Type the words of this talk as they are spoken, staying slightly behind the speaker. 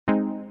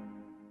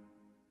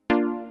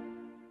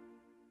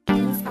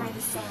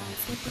What's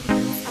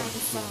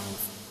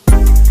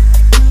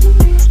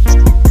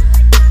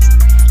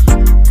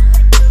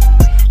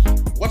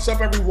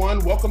up,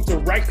 everyone? Welcome to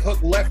Right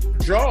Hook, Left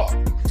Jaw.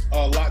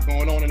 A lot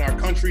going on in our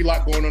country, a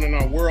lot going on in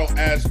our world,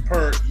 as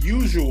per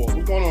usual.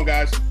 What's going on,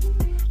 guys?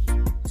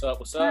 What's up?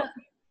 What's up?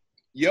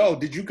 Yo,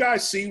 did you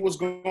guys see what's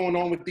going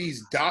on with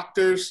these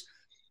doctors?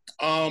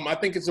 I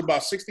think it's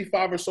about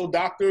 65 or so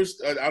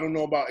doctors. I don't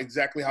know about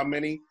exactly how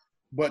many,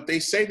 but they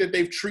say that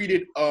they've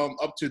treated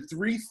up to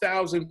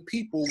 3,000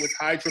 people with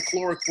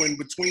hydrochloroquine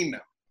between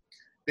them.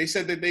 They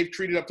said that they've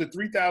treated up to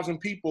 3,000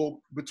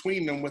 people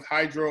between them with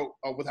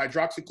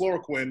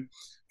hydroxychloroquine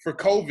for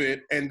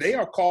COVID, and they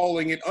are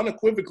calling it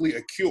unequivocally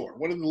a cure.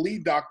 One of the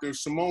lead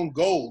doctors, Simone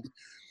Gold,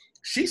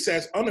 she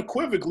says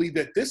unequivocally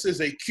that this is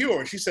a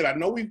cure. She said, I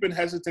know we've been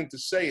hesitant to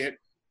say it,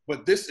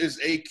 but this is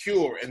a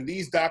cure. And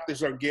these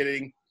doctors are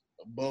getting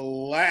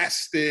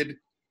blasted,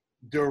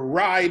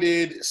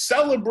 derided,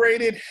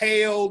 celebrated,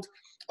 hailed.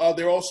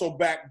 They're also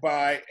backed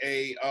by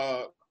a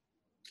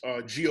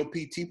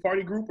GOP Tea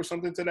Party group or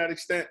something to that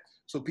extent.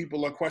 So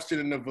people are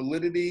questioning the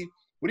validity.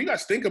 What do you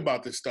guys think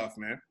about this stuff,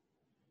 man?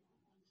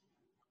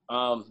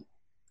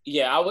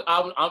 Yeah,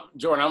 I'm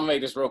Jordan, I'm gonna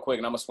make this real quick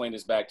and I'm gonna swing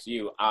this back to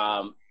you.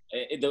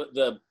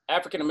 The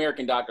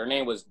African-American doctor, her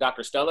name was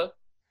Dr. Stella?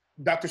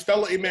 Dr.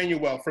 Stella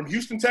Emanuel from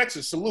Houston,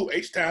 Texas. Salute,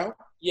 H-Town.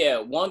 Yeah,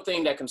 one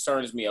thing that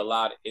concerns me a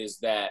lot is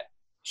that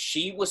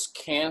she was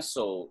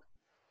canceled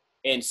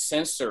and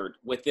censored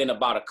within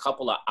about a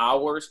couple of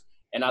hours.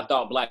 And I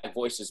thought Black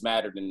voices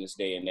mattered in this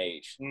day and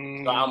age.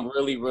 So I'm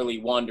really, really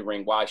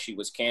wondering why she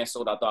was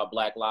canceled. I thought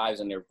Black lives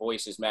and their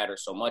voices matter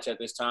so much at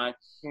this time.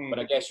 But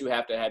I guess you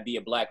have to be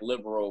a Black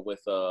liberal with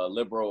a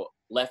liberal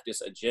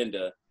leftist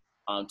agenda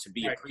to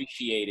be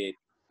appreciated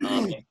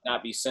and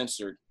not be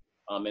censored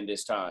in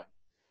this time.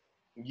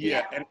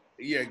 Yeah.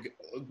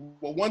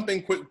 Well, one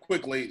thing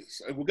quickly.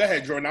 Well, go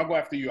ahead, Jordan. I'll go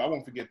after you. I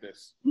won't forget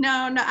this.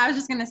 No, I was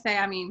just going to say,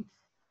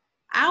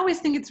 I always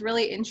think it's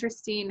really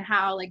interesting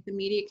how like the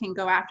media can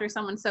go after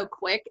someone so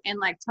quick and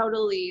like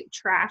totally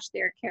trash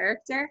their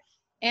character.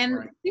 And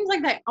it seems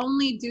like they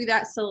only do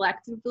that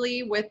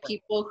selectively with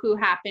people who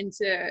happen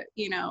to,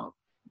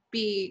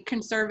 be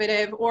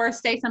conservative or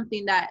say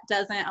something that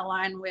doesn't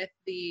align with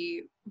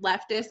the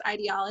leftist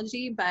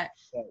ideology. But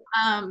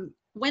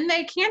when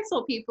they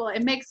cancel people,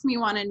 it makes me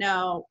want to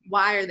know,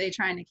 why are they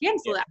trying to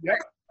cancel that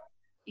person?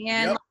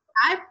 And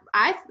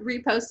I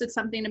reposted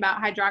something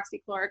about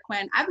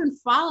hydroxychloroquine. I've been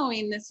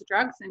following this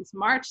drug since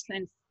March,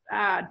 since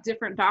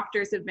different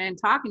doctors have been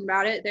talking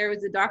about it. There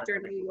was a doctor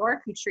in New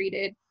York who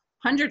treated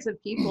hundreds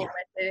of people with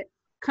it,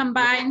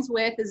 combined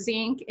with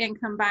zinc and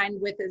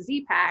combined with a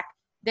Z-Pack,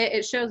 that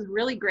it shows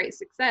really great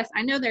success.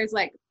 I know there's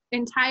like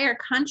entire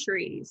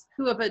countries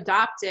who have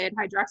adopted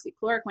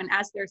hydroxychloroquine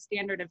as their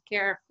standard of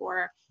care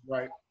for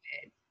COVID.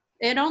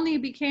 It only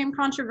became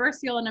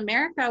controversial in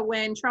America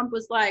when Trump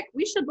was like,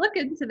 we should look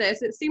into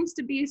this. It seems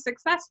to be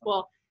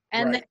successful.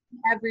 And then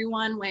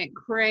everyone went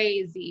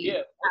crazy.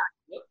 Yeah.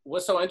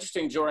 What's so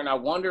interesting, Jordan, I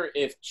wonder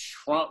if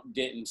Trump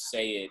didn't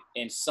say it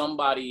and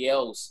somebody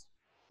else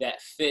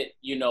that fit,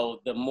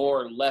 the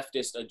more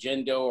leftist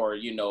agenda or,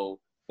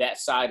 that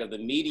side of the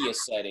media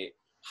said it,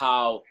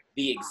 how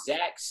the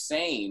exact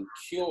same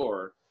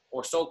cure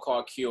or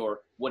so-called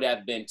cure would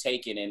have been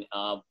taken, and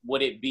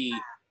would it be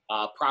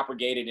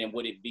propagated and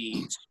would it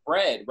be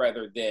spread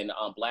rather than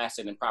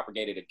blasted and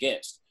propagated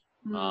against,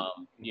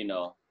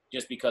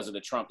 just because of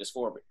the Trump the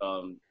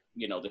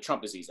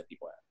Trump disease that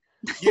people have.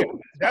 Yeah,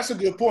 that's a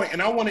good point.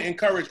 And I want to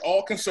encourage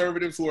all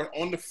conservatives who are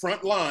on the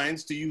front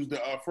lines, to use the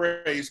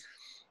phrase,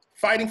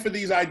 fighting for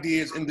these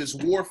ideas in this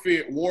war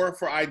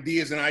for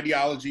ideas and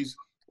ideologies,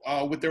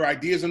 with their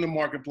ideas in the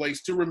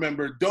marketplace, to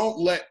remember, don't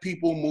let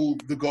people move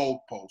the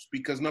goalpost.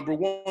 Because number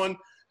one,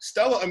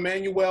 Stella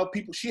Emanuel,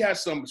 she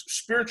has some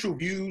spiritual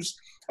views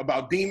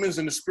about demons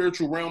in the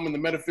spiritual realm and the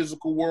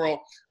metaphysical world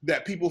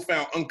that people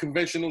found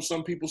unconventional.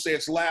 Some people say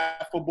it's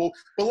laughable.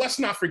 But let's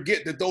not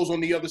forget that those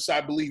on the other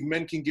side believe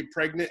men can get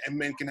pregnant and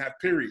men can have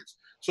periods.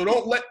 So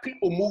don't let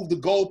people move the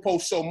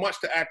goalpost so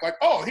much to act like,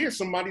 oh, here's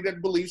somebody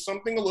that believes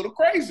something a little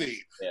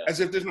crazy, as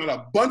if there's not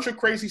a bunch of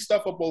crazy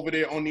stuff up over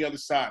there on the other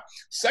side.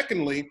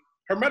 Secondly,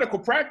 her medical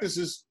practice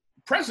is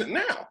present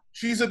now.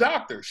 She's a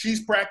doctor.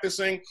 She's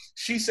practicing.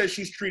 She says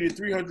she's treated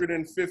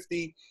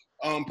 350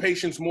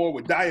 patients more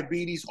with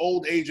diabetes,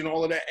 old age, and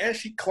all of that. And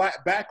she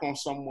clapped back on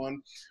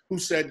someone who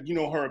said,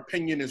 her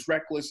opinion is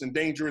reckless and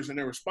dangerous and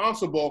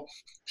irresponsible.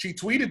 She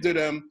tweeted to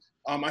them,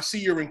 I see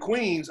you're in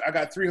Queens. I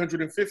got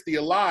 350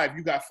 alive.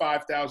 You got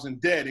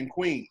 5,000 dead in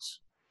Queens.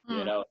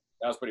 Yeah,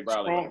 that was pretty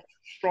violent.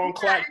 Strong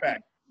clapback.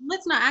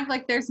 Let's not act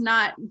like there's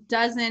not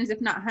dozens, if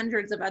not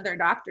hundreds of other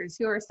doctors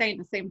who are saying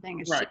the same thing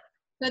as she.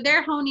 So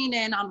they're honing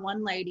in on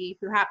one lady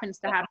who happens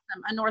to have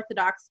some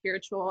unorthodox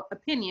spiritual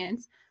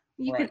opinions.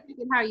 You can think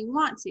it how you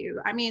want to.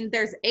 I mean,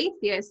 there's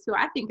atheists who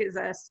I think is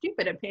a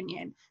stupid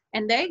opinion,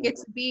 and they get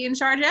to be in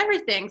charge of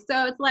everything.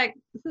 So it's like,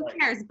 who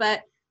cares?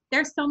 But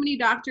there's so many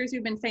doctors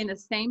who've been saying the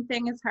same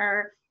thing as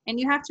her. And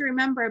you have to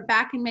remember,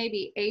 back in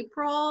maybe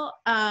April,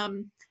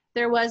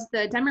 there was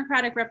the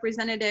Democratic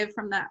representative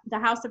from the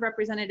House of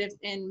Representatives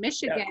in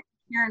Michigan, Yep.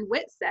 Karen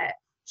Whitsett.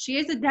 She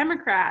is a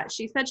Democrat.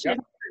 She said she was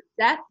on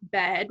her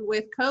deathbed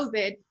with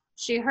COVID.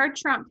 She heard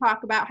Trump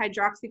talk about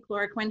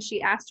hydroxychloroquine.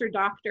 She asked her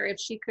doctor if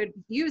she could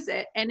use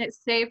it, and it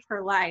saved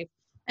her life.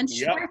 And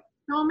she Yep. has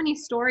so many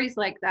stories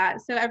like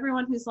that. So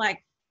everyone who's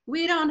like,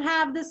 we don't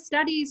have the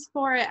studies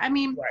for it. I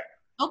mean, Right.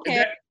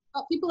 okay,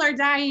 but people are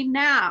dying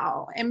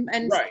now, and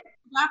Right.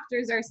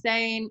 doctors are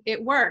saying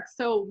it works.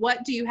 So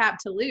what do you have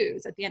to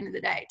lose at the end of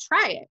the day?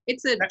 Try it.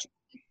 It's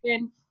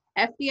been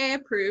FDA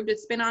approved.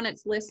 It's been on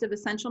its list of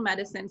essential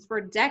medicines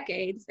for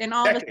decades. And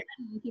all of a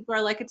sudden people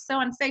are like, it's so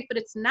unsafe, but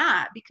it's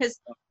not, because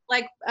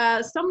like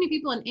so many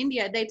people in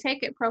India, they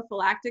take it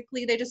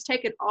prophylactically. They just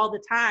take it all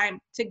the time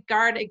to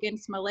guard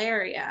against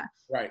malaria.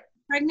 Right.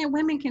 Pregnant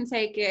women can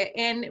take it.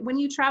 And when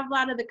you travel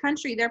out of the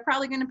country, they're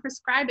probably going to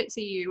prescribe it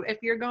to you if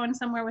you're going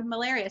somewhere with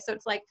malaria. So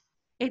it's like,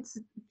 it's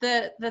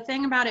the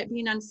thing about it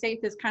being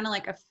unsafe is kind of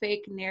like a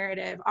fake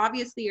narrative.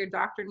 Obviously your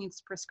doctor needs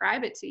to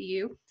prescribe it to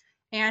you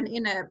and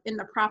in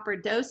the proper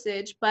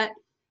dosage, but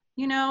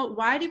you know,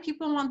 why do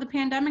people want the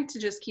pandemic to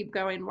just keep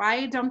going?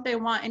 Why don't they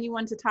want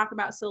anyone to talk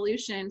about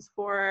solutions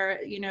for,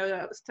 you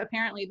know,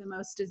 apparently the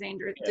most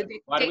dangerous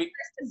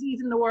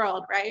disease in the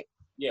world, right?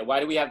 Yeah,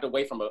 why do we have to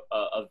wait from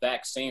a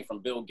vaccine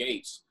from Bill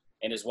Gates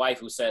and his wife,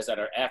 who says that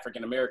our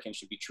African Americans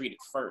should be treated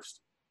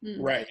first?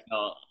 Right.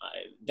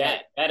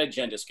 That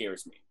agenda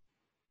scares me.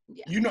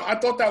 Yeah. You know, I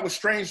thought that was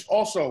strange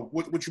also,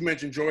 what you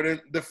mentioned, Jordan.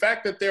 The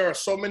fact that there are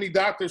so many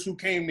doctors who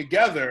came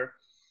together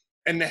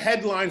and the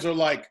headlines are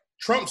like,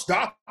 Trump's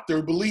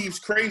doctor believes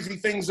crazy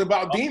things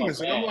about demons.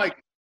 Man. And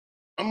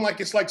I'm like,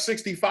 it's like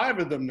 65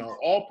 of them though,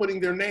 all putting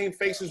their name,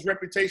 faces,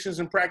 reputations,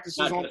 and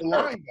practices on the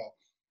line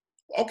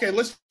though. Okay,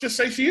 let's just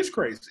say she is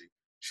crazy.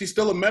 She's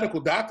still a medical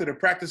doctor that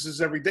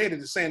practices every day that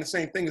is saying the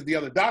same thing as the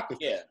other doctors.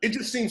 Yeah. It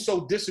just seems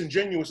so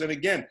disingenuous. And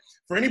again,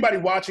 for anybody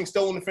watching,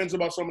 still on the fence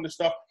about some of this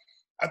stuff,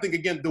 I think,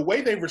 again, the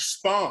way they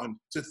respond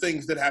to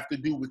things that have to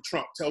do with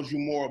Trump tells you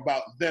more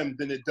about them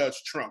than it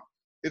does Trump.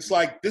 It's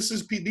like,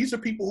 these are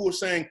people who are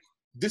saying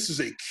this is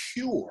a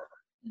cure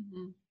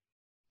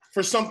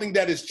for something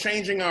that is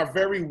changing our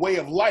very way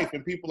of life.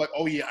 And people are like,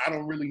 oh yeah, I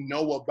don't really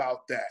know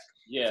about that.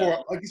 Yeah.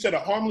 For, like you said, a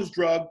harmless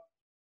drug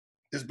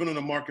that's been on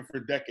the market for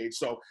decades.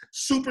 So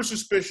super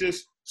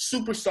suspicious,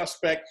 super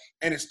suspect.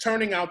 And it's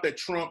turning out that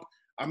Trump,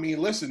 I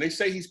mean, listen, they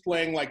say he's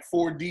playing like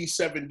 4D,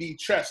 7D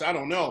chess. I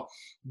don't know.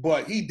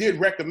 But he did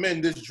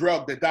recommend this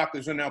drug that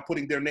doctors are now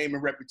putting their name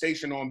and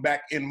reputation on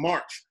back in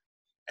March.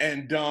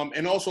 And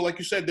also, like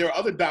you said, there are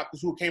other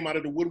doctors who came out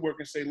of the woodwork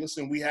and say,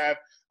 listen, we have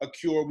a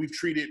cure. We've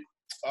treated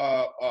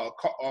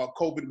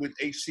COVID with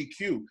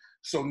HCQ.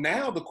 So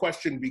now the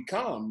question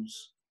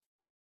becomes,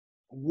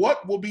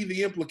 what will be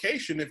the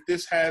implication if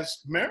this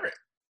has merit?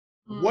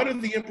 What are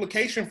the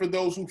implications for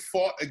those who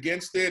fought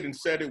against it and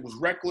said it was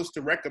reckless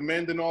to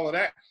recommend and all of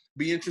that?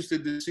 Be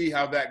interested to see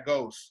how that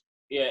goes.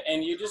 Yeah,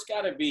 and you just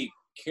got to be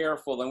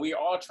careful, and we're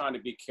all trying to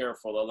be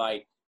careful of,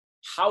 like,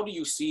 how do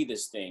you see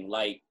this thing?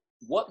 Like,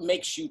 what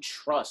makes you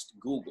trust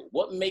Google?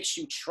 What makes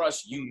you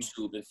trust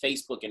YouTube and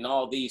Facebook and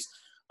all these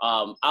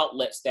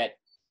outlets that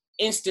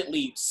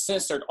instantly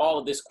censored all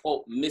of this,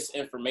 quote,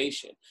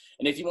 misinformation?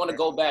 And if you want to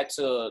go back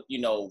to,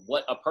 you know,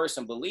 what a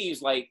person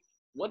believes, like,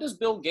 what does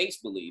Bill Gates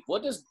believe?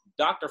 What does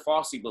Dr.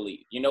 Fauci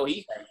believe? You know,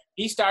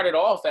 he started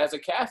off as a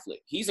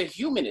Catholic. He's a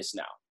humanist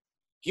now.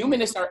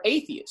 Humanists are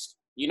atheists.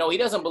 You know, he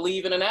doesn't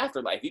believe in an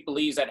afterlife. He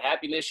believes that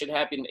happiness should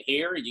happen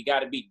here. You got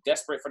to be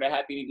desperate for the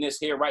happiness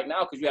here right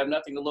now because you have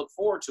nothing to look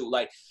forward to.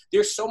 Like,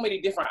 there's so many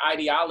different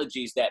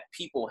ideologies that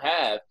people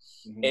have.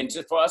 And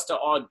for us to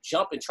all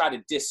jump and try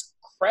to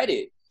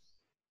discredit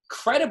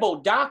credible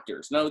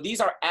doctors. No, these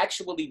are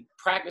actually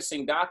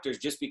practicing doctors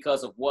just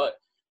because of what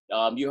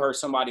you heard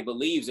somebody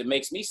believes. It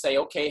makes me say,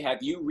 okay, have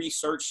you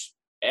researched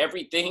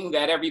everything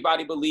that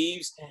everybody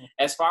believes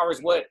as far as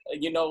what,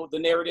 you know, the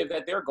narrative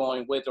that they're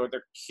going with, or the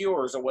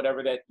cures or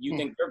whatever that you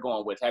think they're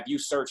going with? Have you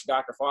searched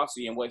Dr.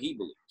 Fauci and what he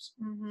believes?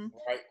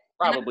 Right.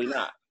 Probably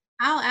not.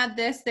 I'll add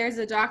this. There's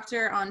a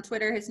doctor on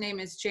Twitter. His name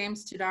is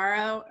James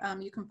Todaro.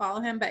 You can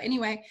follow him. But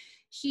anyway,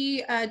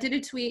 he did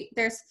a tweet.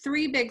 There's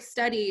 3 big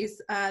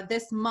studies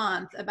this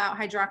month about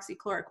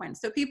hydroxychloroquine.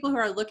 So people who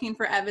are looking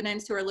for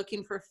evidence, who are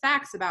looking for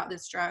facts about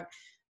this drug.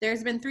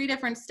 There's been 3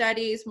 different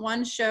studies.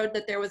 One showed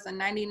that there was a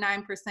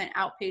 99%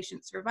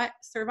 outpatient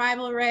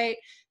survival rate,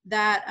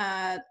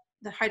 that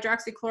the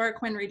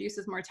hydroxychloroquine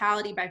reduces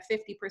mortality by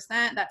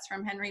 50%. That's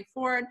from Henry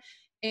Ford.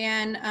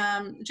 And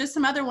just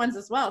some other ones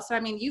as well. So, I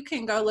mean, you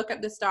can go look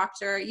up this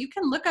doctor. You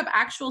can look up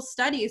actual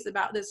studies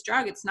about this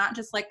drug. It's not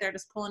just like they're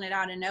just pulling it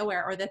out of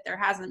nowhere, or that there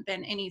hasn't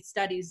been any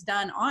studies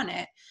done on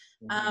it.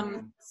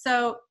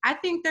 So I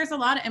think there's a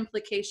lot of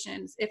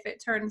implications if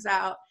it turns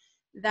out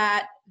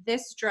that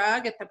this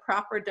drug at the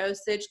proper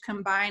dosage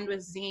combined with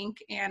zinc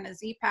and a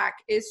Z-Pak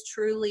is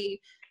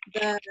truly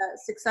the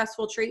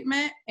successful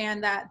treatment,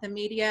 and that the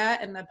media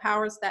and the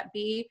powers that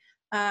be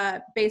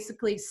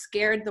basically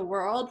scared the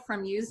world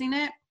from using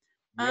it.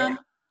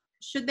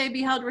 Should they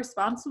be held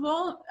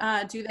responsible?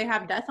 Do they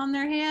have death on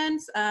their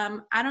hands?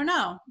 I don't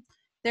know.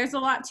 there's a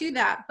lot to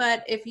that.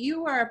 But if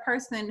you are a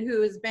person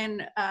who has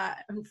been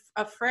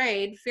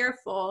afraid,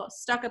 fearful,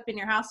 stuck up in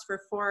your house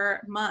for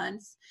 4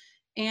 months,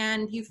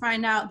 and you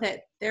find out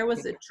that there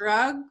was a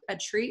drug, a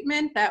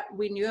treatment that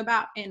we knew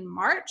about in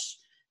March,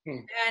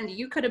 and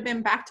you could have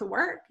been back to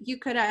work, you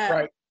could have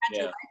had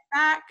your life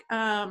back.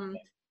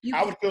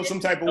 I would feel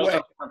some type of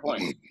way.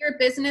 Your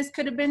business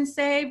could have been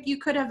saved. You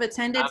could have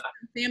attended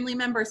some family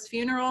members'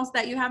 funerals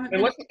that you haven't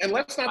been. And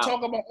let's not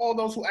talk about all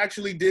those who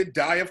actually did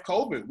die of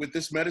COVID with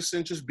this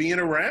medicine just being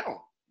around.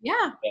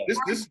 Yeah.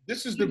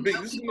 This is the big.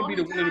 This is going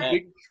to be one of the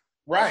big.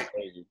 Right.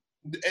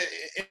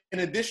 In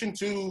addition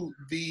to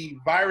the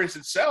virus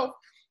itself,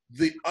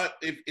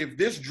 if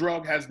this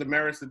drug has the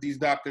merits that these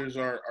doctors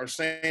are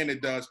saying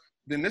it does,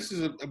 then this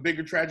is a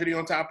bigger tragedy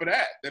on top of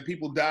that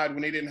people died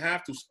when they didn't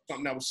have to,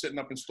 something that was sitting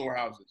up in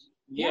storehouses.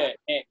 Yeah,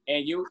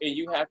 and you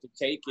have to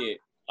take it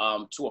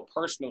to a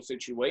personal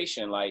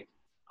situation. Like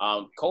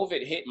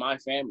COVID hit my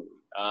family,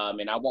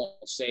 and I won't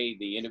say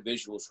the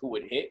individuals who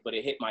it hit, but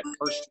it hit my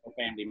personal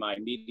family, my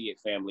immediate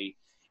family.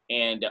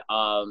 And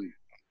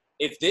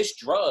if this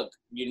drug,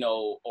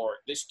 or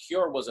this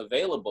cure was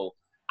available,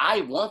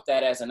 I want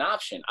that as an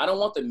option. I don't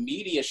want the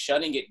media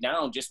shutting it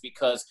down just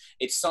because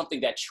it's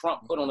something that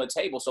Trump put on the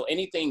table. So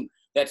anything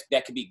that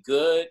could be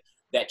good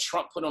that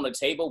Trump put on the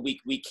table,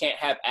 we can't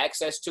have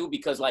access to,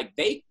 because like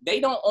they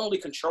don't only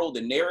control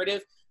the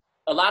narrative.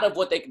 A lot of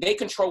what they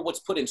control what's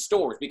put in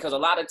stores, because a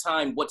lot of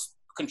time what's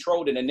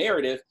controlled in the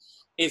narrative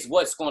is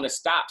what's going to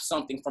stop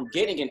something from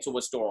getting into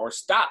a store or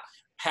stop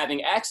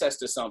having access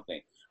to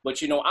something.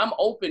 But, I'm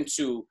open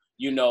to,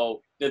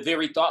 the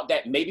very thought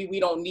that maybe we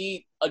don't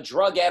need a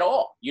drug at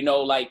all.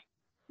 Like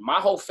my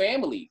whole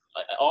family,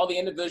 all the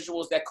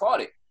individuals that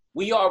caught it,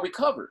 we all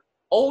recovered.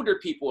 Older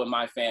people in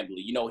my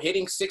family,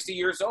 hitting 60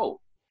 years old,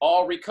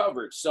 all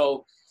recovered.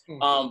 So,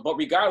 but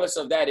regardless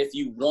of that, if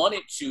you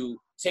wanted to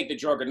take the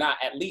drug or not,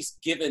 at least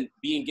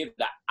being given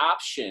the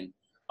option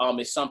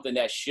is something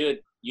that should,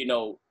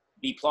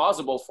 be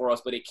plausible for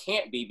us, but it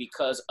can't be,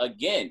 because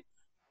again,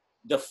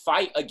 the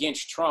fight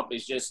against Trump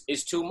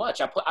is too much.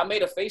 I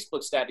made a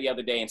Facebook stat the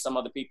other day, and some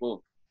other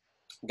people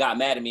got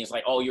mad at me. It's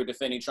like, oh, you're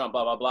defending Trump,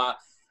 blah, blah, blah.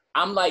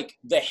 I'm like,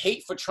 the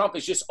hate for Trump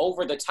is just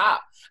over the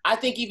top. I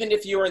think even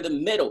if you're in the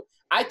middle,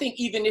 I think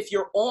even if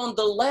you're on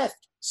the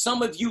left,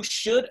 some of you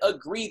should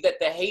agree that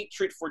the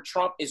hatred for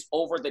Trump is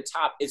over the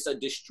top. It's a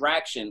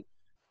distraction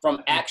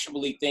from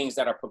actually things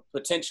that are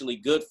potentially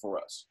good for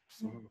us.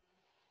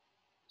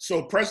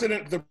 So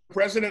the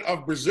president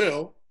of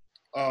Brazil,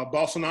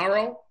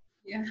 Bolsonaro,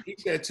 he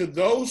said, to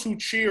those who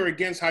cheer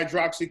against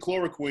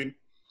hydroxychloroquine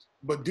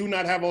but do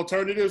not have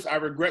alternatives, I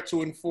regret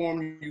to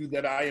inform you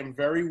that I am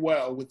very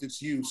well with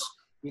its use.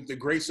 With the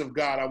grace of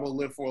God, I will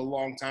live for a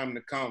long time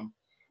to come.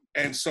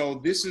 And so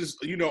this is,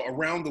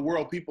 around the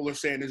world, people are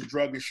saying this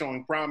drug is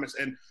showing promise.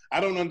 And I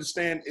don't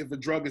understand if a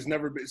drug has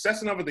never been,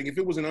 that's another thing. If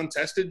it was an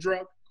untested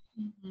drug,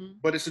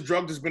 but it's a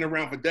drug that's been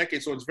around for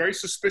decades, so it's very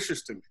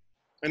suspicious to me.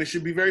 And it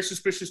should be very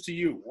suspicious to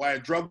you. Why a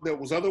drug that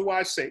was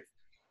otherwise safe.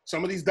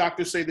 Some of these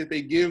doctors say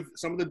that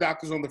some of the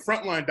doctors on the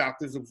frontline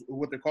doctors of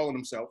what they're calling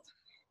themselves,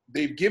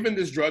 they've given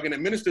this drug and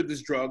administered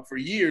this drug for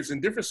years in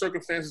different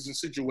circumstances and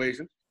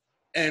situations.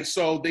 And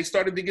so they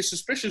started to get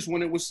suspicious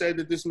when it was said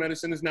that this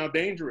medicine is now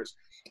dangerous.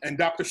 And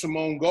Dr.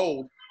 Simone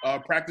Gold,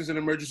 practicing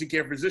emergency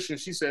care physician,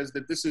 she says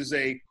that this is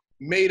a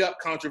made-up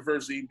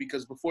controversy,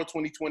 because before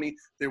 2020,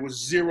 there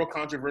was zero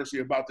controversy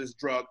about this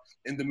drug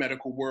in the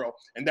medical world.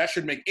 And that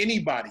should make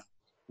anybody,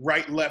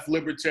 right, left,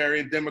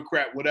 libertarian,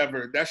 Democrat,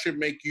 whatever, that should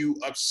make you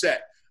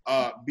upset,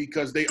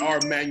 because they are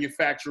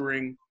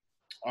manufacturing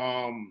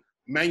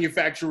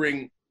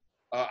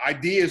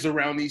ideas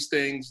around these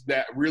things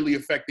that really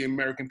affect the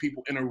American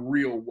people in a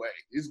real way.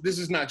 This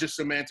is not just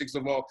semantics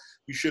of, oh,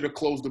 you should have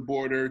closed the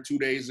border 2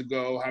 days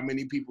ago, how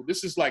many people.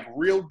 This is like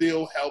real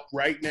deal help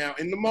right now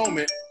in the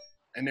moment.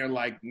 And they're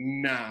like,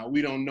 nah,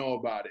 we don't know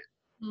about it.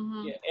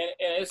 Yeah,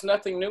 and it's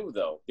nothing new,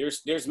 though.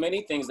 There's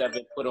many things that have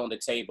been put on the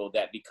table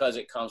that because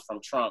it comes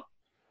from Trump,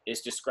 it's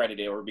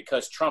discredited, or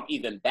because Trump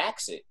even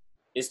backs it,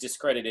 it's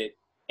discredited,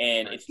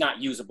 and it's not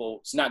usable.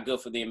 It's not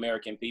good for the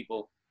American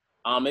people.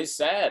 It's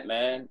sad,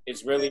 man.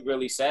 It's really,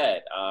 really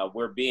sad.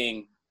 We're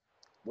being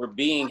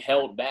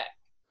held back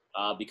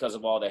because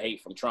of all the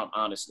hate from Trump,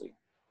 honestly.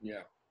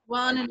 Yeah.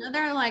 Well, and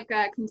another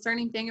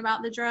concerning thing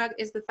about the drug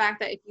is the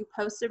fact that if you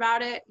post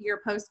about it,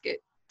 your posts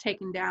get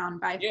taken down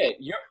by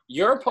Facebook.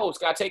 Your post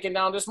got taken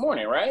down this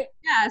morning, right?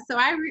 Yeah, so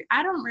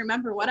I don't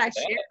remember what I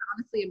shared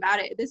honestly about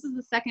it. This is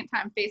the second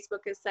time Facebook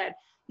has said,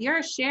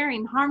 you're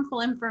sharing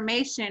harmful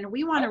information.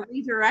 We want to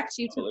redirect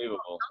you to the World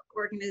Health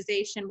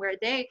Organization, where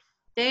they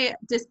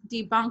just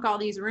debunk all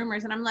these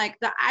rumors. And I'm like,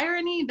 the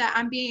irony that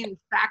I'm being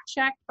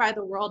fact-checked by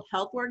the World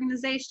Health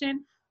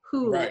Organization,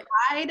 who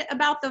lied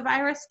about the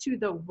virus to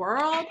the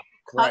world,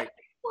 for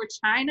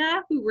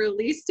China, who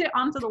released it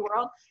onto the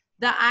world.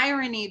 The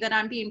irony that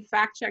I'm being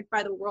fact-checked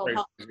by the World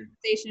Health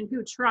Organization,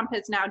 who Trump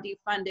has now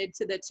defunded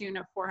to the tune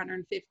of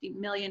 $450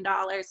 million.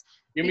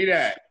 Give me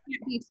that.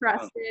 Can't be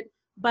trusted,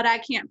 but I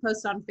can't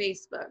post on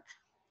Facebook.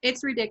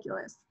 It's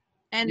ridiculous.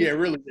 And yeah, it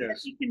really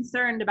is. be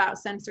concerned about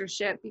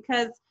censorship,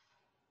 because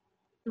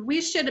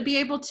we should be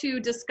able to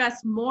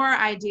discuss more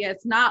ideas,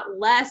 not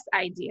less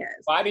ideas.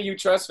 Why do you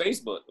trust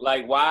Facebook?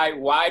 Like,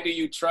 why do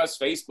you trust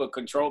Facebook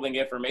controlling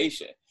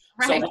information?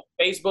 Right. So what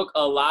Facebook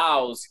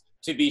allows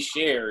to be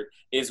shared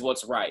is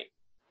what's right.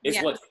 It's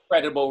what's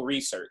credible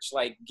research.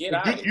 Like, get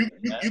out of here.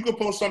 You could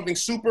post something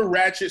super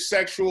ratchet,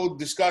 sexual,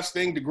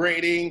 disgusting,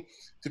 degrading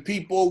to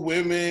people,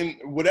 women,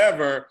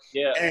 whatever,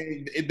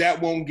 and that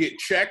won't get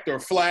checked or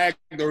flagged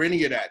or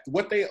any of that.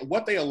 What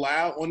they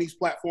allow on these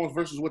platforms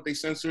versus what they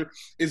censor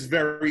is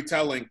very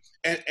telling.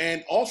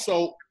 And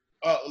also,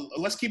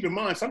 let's keep in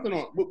mind something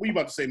on what were you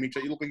about to say,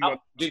 Micha? You look like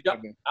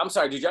I'm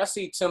sorry. Did y'all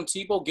see Tim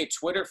Tebow get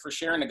Twitter for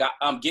sharing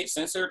get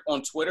censored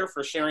on Twitter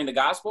for sharing the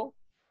gospel?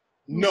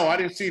 No, I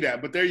didn't see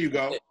that, but there you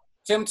go.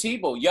 Tim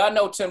Tebow. Y'all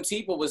know Tim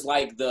Tebow was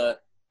like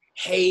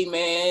hey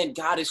man,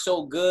 God is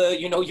so good.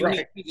 You know, you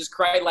need to just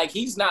cry. Like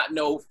he's not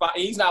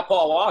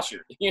Paul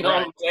Washer. You know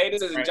what I'm saying?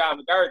 This isn't John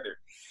MacArthur.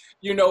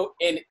 You know,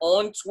 and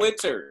on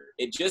Twitter,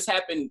 it just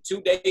happened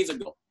 2 days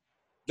ago.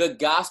 The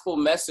gospel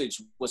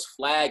message was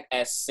flagged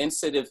as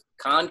sensitive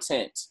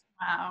content.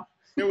 Wow.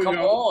 Come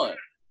on.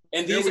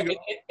 And these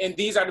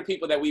are the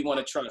people that we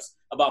want to trust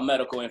about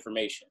medical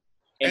information.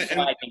 And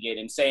flagging it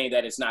and saying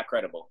that it's not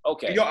credible.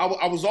 Okay. Yo,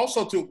 I was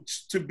also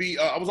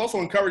I was also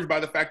encouraged by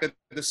the fact that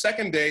the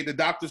second day the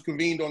doctors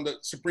convened on the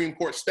Supreme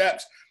Court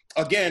steps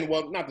again.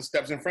 Well, not the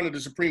steps, in front of the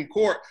Supreme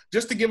Court,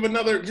 just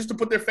to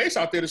put their face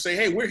out there to say,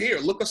 hey, we're here.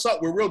 Look us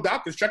up. We're real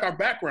doctors. Check our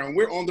background.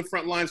 We're on the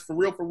front lines for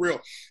real, for real.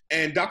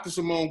 And Dr.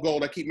 Simone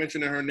Gold, I keep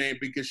mentioning her name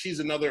because she's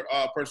another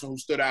person who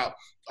stood out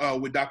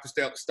with Dr.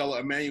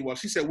 Stella Emanuel.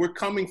 She said, we're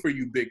coming for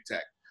you, big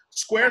tech.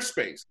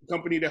 Squarespace, the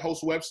company that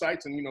hosts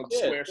websites, and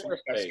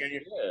Squarespace,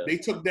 they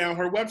took down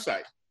her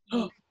website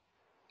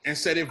and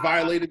said it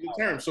violated the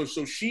terms.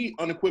 So she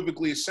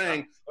unequivocally is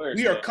saying,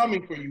 we are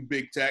coming for you,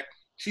 big tech.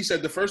 She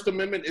said the First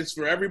Amendment is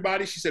for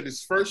everybody. She said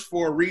it's first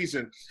for a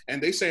reason,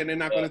 and they saying they're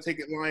not going to take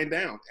it lying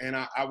down. And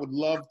I would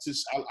love to.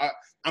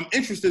 I'm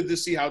interested to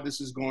see how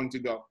this is going to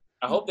go.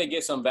 I hope they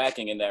get some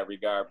backing in that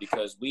regard,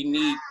 because we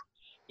need,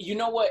 you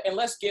know what? And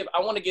I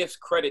want to give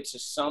credit to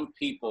some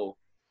people,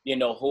 you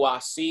know, who I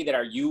see that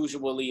are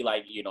usually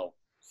like, you know,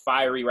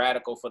 fiery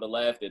radical for the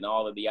left and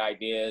all of the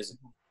ideas.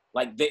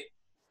 Like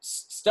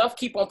stuff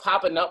keep on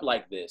popping up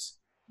like this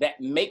that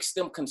makes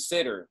them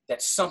consider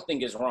that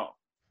something is wrong.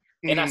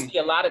 And I see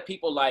a lot of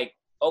people like,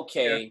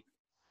 okay,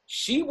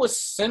 she was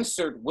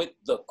censored with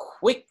the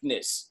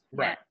quickness.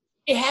 Right.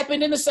 It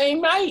happened in the same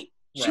night.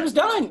 She was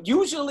done.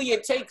 Usually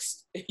it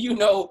takes, you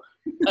know,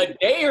 a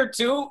day or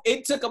two.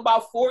 It took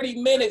about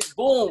 40 minutes.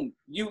 Boom,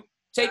 you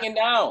taken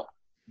down.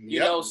 You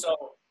know, so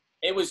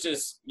it was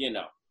just, you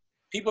know,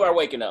 people are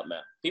waking up, man.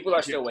 People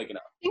are still waking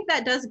up. I think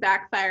that does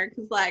backfire,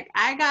 because like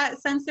I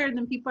got censored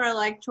and people are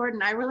like,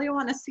 Jordan, I really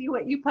want to see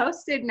what you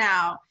posted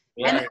now.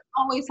 And it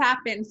always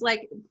happens.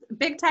 Like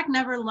big tech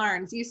never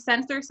learns. You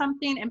censor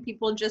something and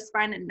people just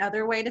find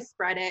another way to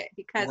spread it,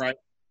 because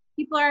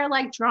people are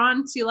like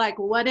drawn to like,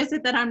 what is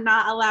it that I'm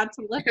not allowed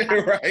to look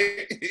at?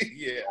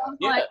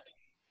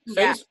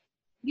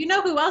 You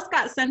know who else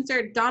got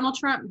censored? Donald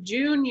Trump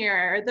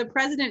Jr., the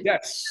president,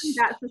 got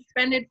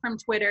suspended from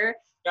Twitter.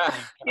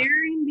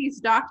 Sharing these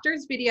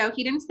doctors' video.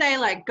 He didn't say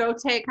like, go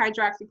take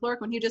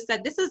hydroxychloroquine. He just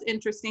said, this is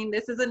interesting.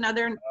 This is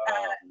another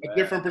a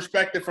different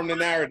perspective from the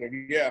narrative.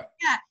 Yeah.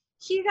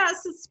 He got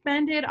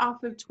suspended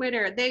off of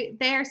Twitter. They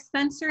are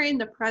censoring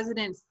the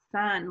president's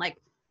son. Like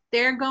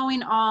they're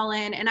going all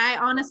in. And I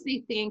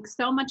honestly think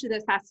so much of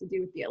this has to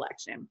do with the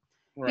election.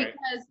 Right.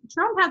 Because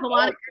Trump has a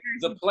lot of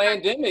the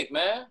pandemic,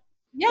 man.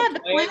 Yeah, the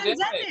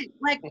pandemic.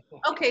 Like,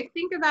 okay,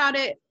 think about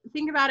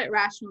it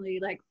rationally.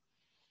 Like,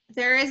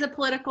 there is a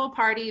political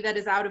party that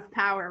is out of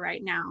power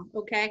right now,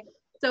 okay?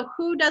 So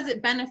who does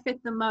it benefit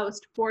the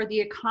most for the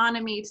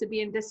economy to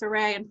be in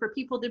disarray and for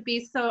people to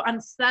be so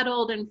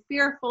unsettled and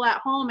fearful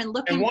at home and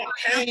looking for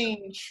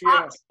change?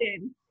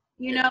 Option?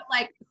 You know,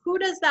 like who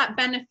does that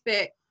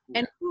benefit?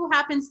 And who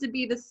happens to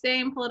be the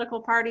same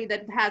political party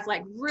that has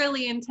like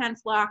really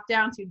intense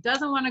lockdowns, who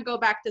doesn't want to go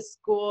back to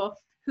school,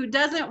 who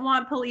doesn't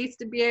want police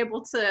to be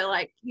able to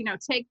like, you know,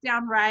 take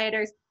down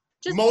rioters?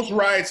 Just, most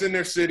riots in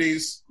their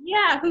cities.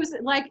 Yeah, who's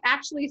like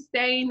actually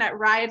saying that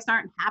riots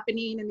aren't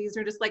happening and these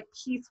are just like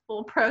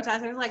peaceful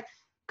protesters. Like,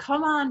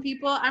 come on,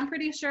 people. I'm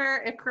pretty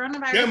sure if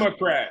coronavirus,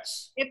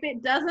 Democrats, if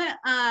it doesn't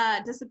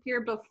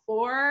disappear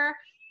before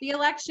the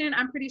election,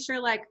 I'm pretty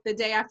sure like the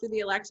day after the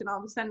election, all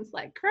of a sudden it's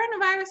like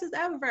coronavirus is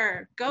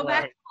over. Go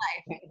back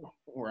to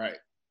Right.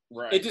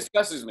 life. It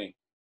disgusts me.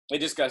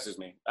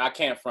 I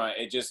can't front.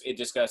 It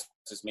disgusts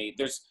me.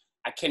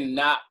 I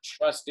cannot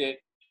trust it.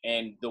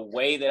 And the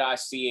way that I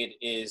see it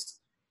is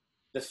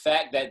the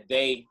fact that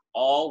they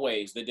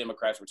always, the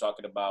Democrats we're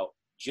talking about,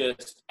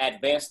 just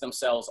advance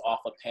themselves off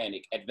of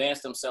panic,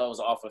 advance themselves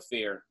off of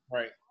fear.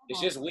 Right.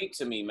 It's just weak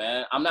to me,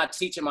 man. I'm not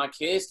teaching my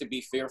kids to be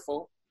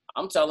fearful.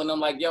 I'm telling them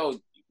like, yo,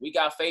 we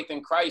got faith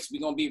in Christ.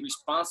 We're going to be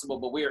responsible,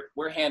 but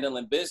we're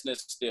handling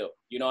business still.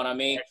 You know what I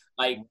mean?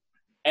 Like,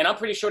 and I'm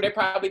pretty sure they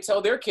probably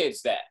tell their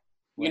kids that.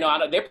 You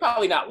know, they're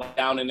probably not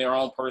down in their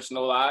own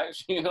personal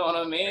lives. You know what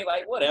I mean?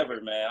 Like,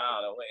 whatever, man.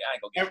 I don't know. I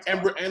ain't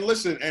gonna get and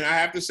listen, and I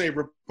have to say,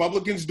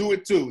 Republicans do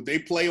it too. They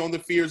play on the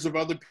fears of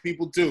other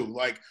people too.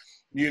 Like,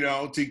 you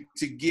know,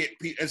 to get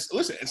people.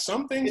 Listen, and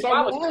some things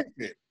are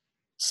warranted.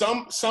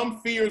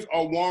 Some fears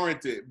are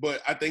warranted,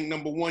 but I think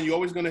number one, you're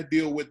always going to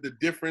deal with the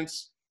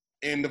difference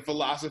in the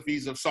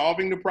philosophies of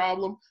solving the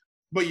problem.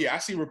 But yeah, I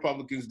see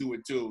Republicans do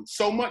it too.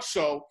 So much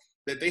so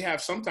that they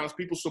have sometimes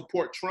people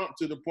support Trump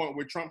to the point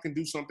where Trump can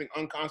do something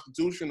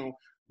unconstitutional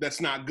that's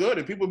not good.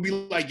 And people be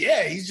like,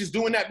 yeah, he's just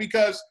doing that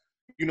because,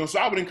 you know, so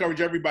I would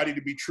encourage everybody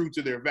to be true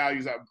to their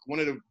values. One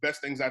of the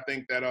best things I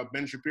think that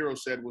Ben Shapiro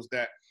said was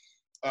that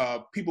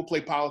people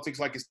play politics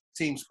like it's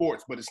team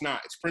sports, but it's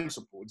not. It's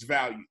principle. It's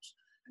values.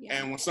 Yeah.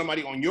 And when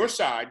somebody on your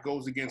side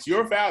goes against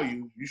your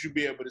value, you should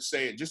be able to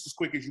say it just as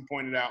quick as you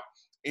pointed out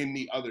in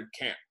the other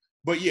camp.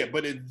 But yeah,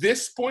 but at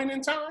this point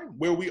in time,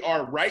 where we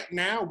are right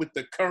now with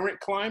the current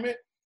climate,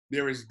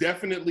 there is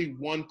definitely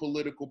one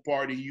political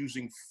party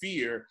using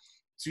fear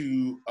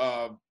to,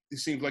 it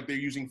seems like they're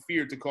using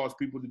fear to cause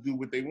people to do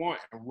what they want.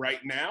 And right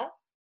now,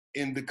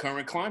 in the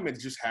current climate,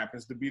 it just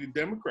happens to be the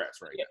Democrats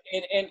right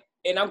now.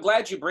 And I'm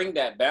glad you bring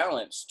that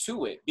balance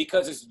to it,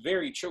 because it's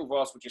very true,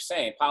 Ross, what you're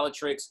saying.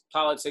 Politics,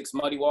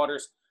 muddy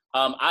waters.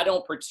 I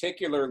don't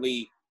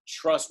particularly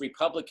trust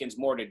Republicans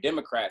more than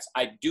Democrats.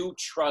 I do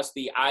trust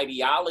the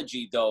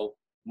ideology, though,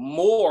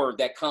 more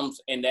that comes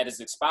and that is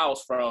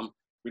espoused from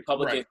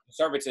Republican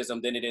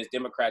conservatism than it is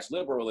Democrats'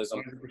 liberalism.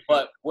 100%.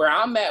 But where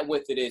I'm at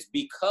with it is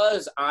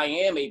because I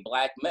am a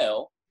Black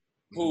male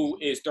who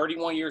is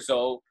 31 years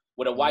old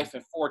with a wife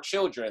and 4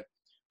 children,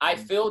 I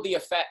feel the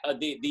effect of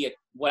the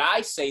what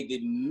I say,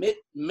 the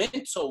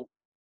mental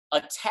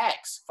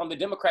attacks from the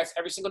Democrats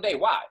every single day.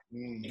 Why?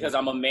 Because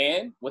I'm a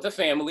man with a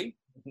family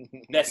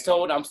that's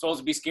told I'm supposed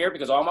to be scared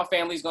because all my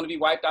family is going to be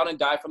wiped out and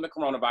die from the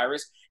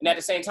coronavirus. And at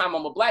the same time,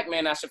 I'm a Black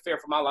man. I should fear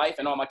for my life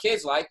and all my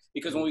kids' life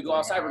because when we go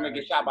outside, we're going to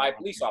get shot by a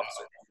police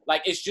officer.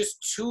 Like, it's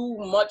just too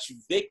much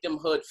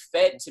victimhood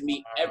fed to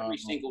me every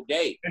single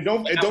day. And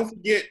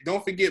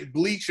don't forget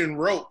bleach and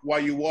rope while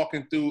you're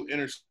walking through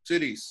inner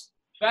cities.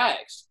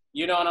 Facts.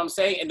 You know what I'm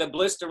saying? In the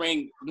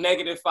blistering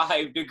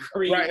 -5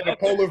 degree. Right, in the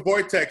polar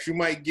vortex, you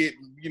might get,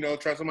 you know,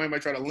 somebody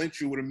might try to lynch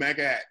you with a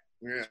MAGA hat.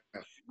 Yeah.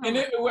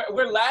 And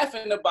we're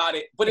laughing about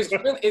it, but it's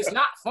really, it's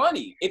not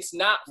funny. It's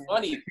not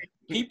funny.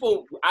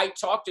 People, I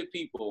talk to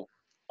people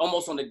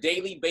almost on a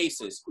daily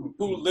basis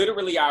who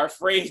literally are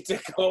afraid to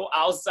go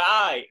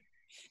outside.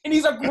 And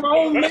these are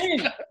grown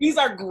men. These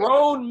are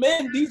grown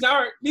men. These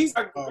are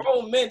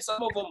grown men.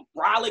 Some of them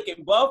brolic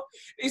and buff.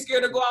 They're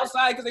scared to go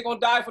outside because they're going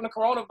to die from the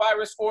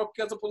coronavirus or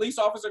because a police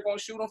officer is going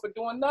to shoot them for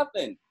doing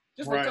nothing.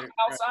 Just for coming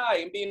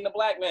outside and being a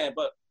Black man.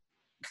 But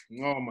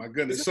oh my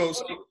goodness. So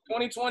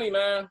 2020,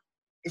 man.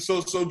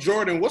 So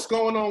Jordan, what's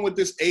going on with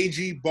this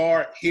AG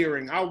Barr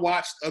hearing? I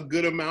watched a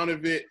good amount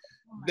of it.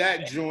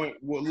 That joint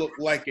would look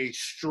like a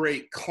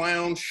straight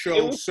clown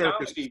show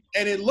circus,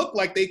 and it looked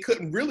like they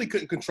couldn't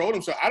control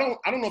themselves. I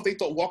don't know if they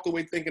walked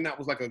away thinking that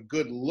was like a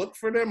good look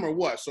for them or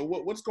what. So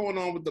what's going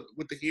on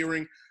with the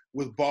hearing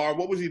with Barr?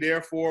 What was he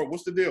there for?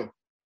 What's the deal?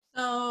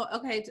 So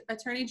okay,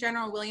 Attorney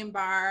General William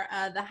Barr,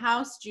 the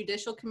House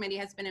Judicial Committee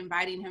has been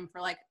inviting him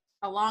for like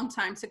a long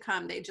time to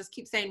come. They just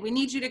keep saying, we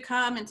need you to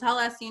come and tell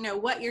us, you know,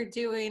 what you're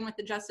doing with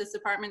the Justice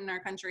Department in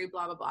our country,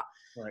 blah, blah, blah.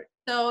 Right.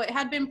 So it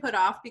had been put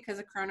off because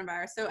of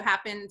coronavirus. So it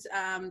happened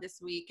this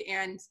week,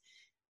 and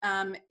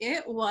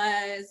it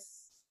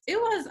was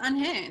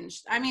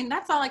unhinged. I mean,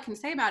 that's all I can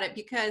say about it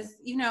because,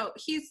 you know,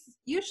 he's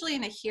usually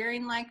in a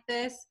hearing like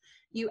this,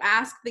 you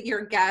ask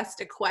your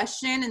guest a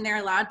question and they're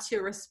allowed to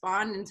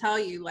respond and tell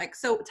you, like,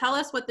 so tell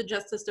us what the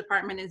Justice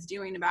Department is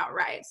doing about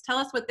riots. Tell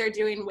us what they're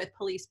doing with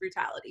police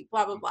brutality,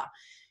 blah, blah, blah.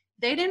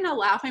 They didn't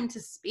allow him to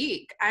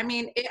speak. I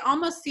mean, it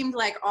almost seemed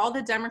like all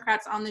the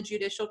Democrats on the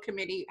Judicial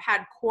Committee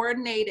had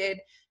coordinated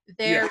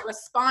their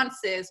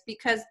responses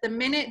because the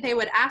minute they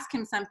would ask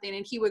him something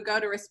and he would go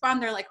to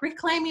respond, they're like,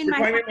 reclaiming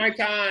my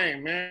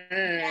time, man.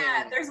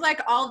 Yeah, there's like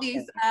all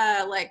these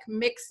like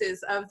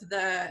mixes of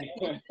the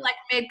like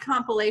made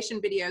compilation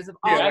videos of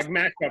all like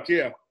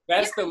mashups,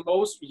 That's the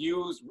most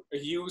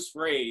used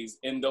phrase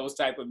in those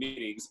type of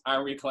meetings.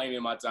 I'm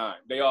reclaiming my time.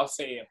 They all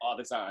say it all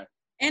the time.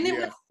 And it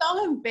was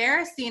so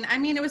embarrassing. I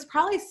mean, it was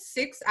probably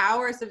 6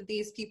 hours of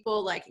these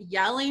people like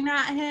yelling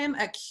at him,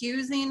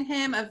 accusing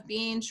him of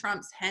being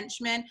Trump's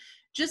henchman.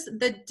 Just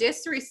the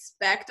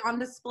disrespect on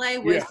display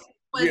was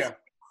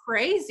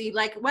crazy.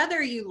 Like,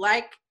 whether you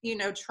like, you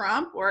know,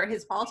 Trump or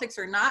his politics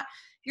or not,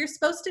 you're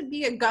supposed to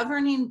be a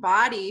governing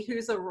body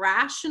who's a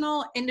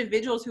rational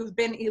individuals who've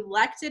been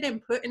elected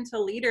and put into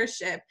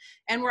leadership.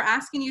 And we're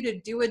asking you to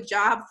do a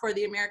job for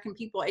the American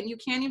people. And you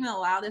can't even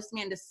allow this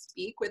man to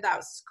speak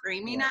without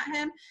screaming at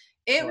him.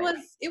 It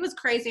was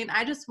crazy. And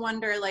I just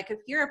wonder, like, if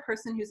you're a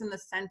person who's in the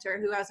center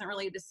who hasn't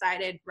really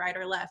decided right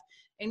or left,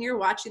 and you're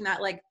watching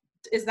that, like,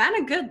 is that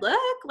a good look?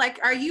 Like,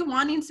 are you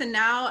wanting to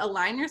now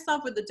align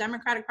yourself with the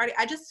Democratic Party?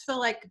 I just feel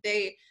like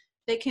they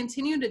they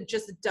continue to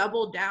just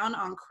double down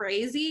on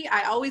crazy.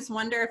 I always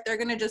wonder if they're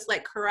going to just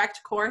like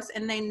correct course,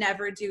 and they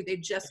never do. They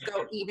just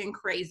go even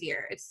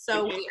crazier. It's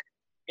so weird.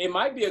 It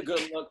might be a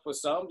good look for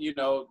some, you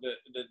know,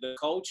 the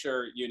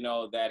culture, you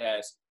know, that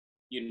has,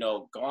 you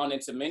know, gone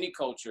into many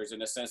cultures in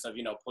the sense of,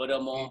 you know, put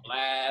them on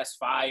blast,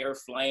 fire,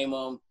 flame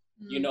them.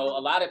 You know, a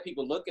lot of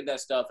people look at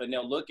that stuff and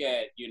they'll look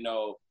at, you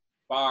know,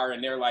 Barr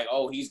and they're like,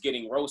 oh, he's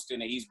getting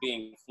roasted and he's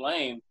being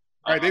flamed.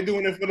 Right, they're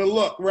doing it for the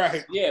look,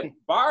 right? Yeah,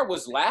 Barr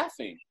was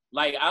laughing.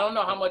 Like, I don't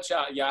know how much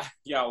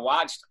y'all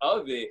watched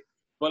of it,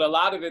 but a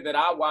lot of it that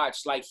I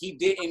watched, like, he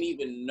didn't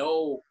even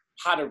know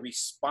how to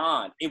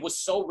respond. It was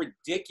so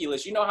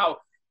ridiculous. You know how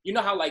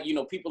like, you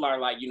know, people are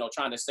like, you know,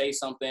 trying to say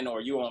something,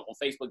 or you on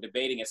Facebook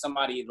debating and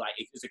somebody like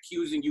is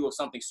accusing you of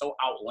something so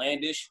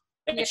outlandish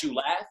that you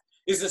laugh.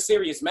 It's a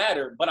serious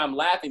matter, but I'm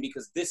laughing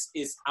because this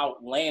is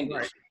outlandish.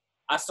 Right.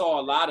 I saw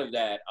a lot of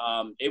that.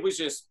 It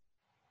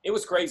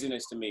was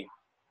craziness to me.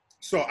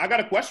 So I got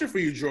a question for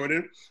you,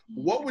 Jordan.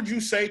 What would you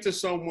say to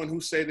someone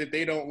who say that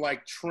they don't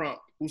like Trump,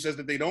 who says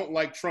that they don't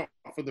like Trump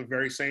for the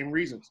very same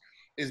reasons?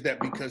 Is that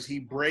because he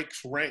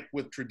breaks rank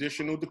with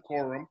traditional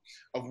decorum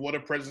of what a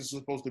president is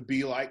supposed to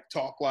be like,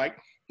 talk like?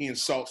 He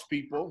insults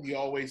people. He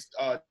always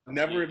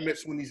never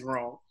admits when he's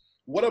wrong.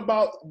 What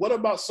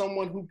about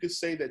someone who could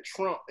say that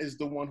Trump is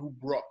the one who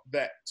brought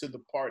that to the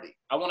party?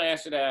 I want to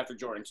answer that after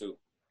Jordan too.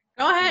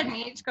 Go ahead,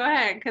 Meech. Go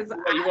ahead, because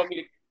you want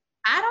me to?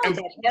 I don't. And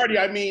by party,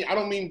 I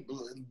don't mean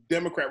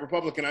Democrat,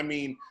 Republican. I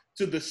mean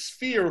to the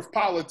sphere of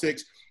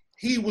politics.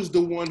 He was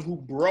the one who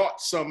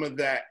brought some of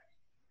that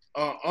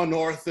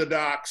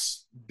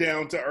unorthodox,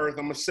 down to earth.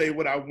 I'm gonna say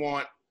what I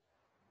want,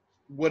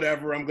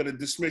 whatever. I'm gonna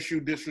dismiss you,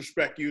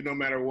 disrespect you, no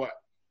matter what.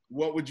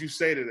 What would you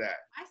say to that?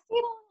 I see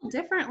it a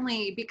little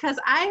differently because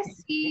I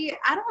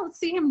don't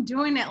see him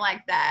doing it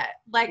like that,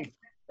 like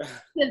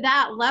to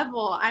that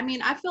level. I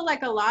mean, I feel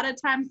like a lot of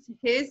times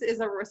his is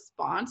a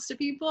response to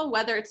people,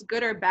 whether it's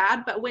good or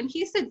bad. But when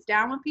he sits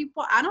down with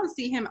people, I don't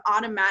see him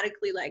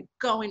automatically like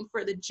going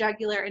for the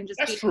jugular and just.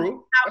 That's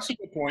true. That's a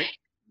good point.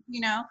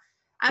 You know,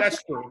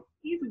 that's true.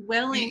 He's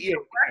willing to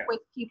work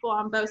with people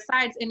on both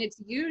sides, and it's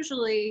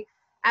usually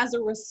as a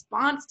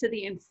response to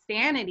the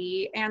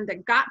insanity and the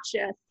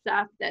gotcha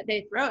stuff that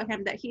they throw at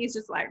him that he's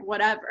just like,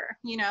 whatever,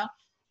 you know?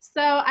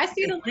 So I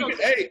see it a little.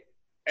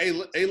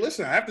 Hey,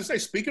 listen, I have to say,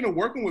 speaking of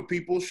working with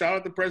people, shout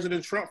out to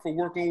President Trump for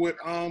working with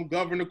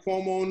Governor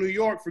Cuomo in New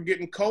York for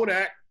getting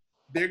Kodak.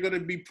 They're going to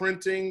be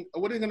printing,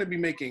 what are they going to be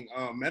making?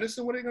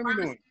 Medicine? What are they going to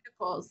be doing?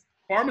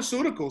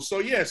 Pharmaceuticals. So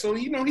yeah, so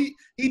you know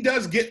he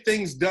does get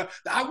things done.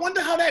 I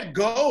wonder how that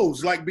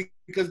goes, like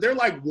because they're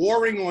like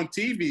warring on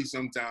TV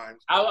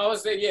sometimes. I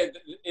was saying, yeah,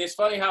 it's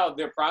funny how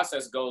their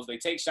process goes. They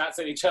take shots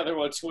at each other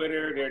on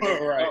Twitter,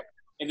 right,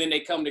 and then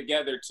they come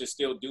together to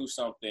still do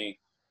something.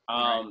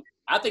 Right.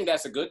 I think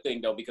that's a good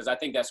thing though, because I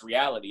think that's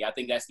reality. I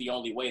think that's the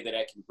only way that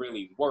can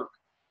really work.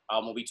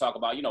 When we talk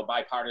about, you know,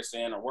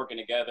 bipartisan or working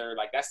together,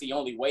 like that's the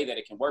only way that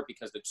it can work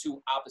because the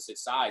two opposite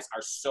sides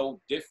are so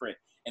different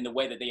in the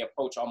way that they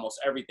approach almost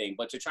everything.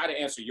 But to try to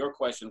answer your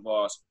question,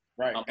 boss,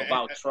 right,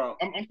 about Trump.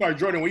 I'm sorry,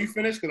 Jordan, were you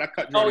finished? Because I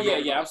cut Jordan. Oh,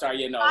 yeah, I'm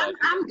sorry. Yeah, no.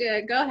 I'm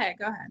good. Go ahead.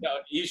 No,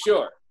 you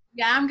sure?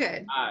 Yeah, I'm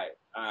good. All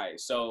right.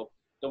 So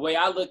the way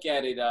I look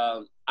at it,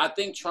 I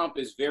think Trump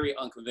is very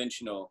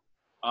unconventional.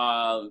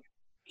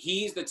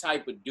 He's the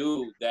type of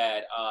dude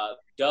that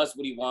does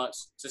what he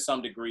wants to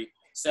some degree,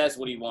 says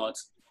what he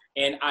wants.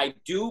 And I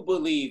do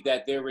believe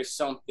that there is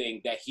something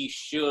that he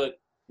should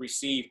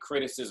receive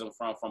criticism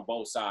from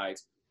both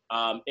sides.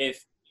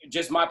 If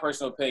just my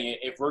personal opinion,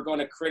 if we're going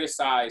to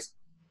criticize,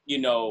 you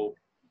know,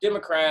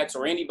 Democrats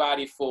or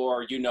anybody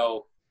for, you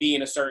know,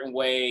 being a certain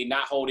way,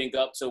 not holding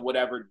up to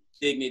whatever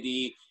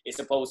dignity is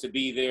supposed to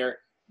be there,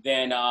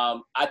 then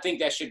I think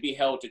that should be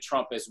held to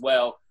Trump as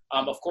well.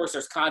 Of course,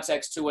 there's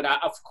context to it.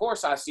 Of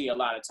course, I see a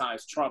lot of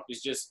times Trump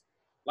is just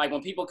like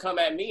when people come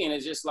at me and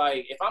it's just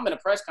like, if I'm in a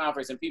press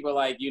conference and people are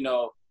like, you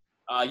know,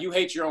 you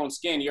hate your own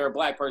skin, you're a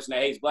black person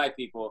that hates black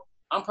people,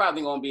 I'm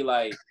probably going to be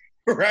like,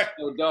 right,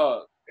 yo,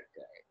 dog,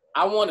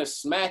 I want to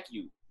smack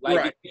you. Like,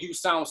 right, you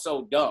sound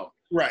so dumb.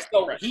 Right.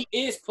 So right. He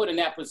is put in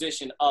that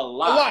position a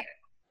lot.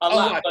 A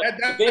lot.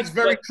 That's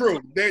very true.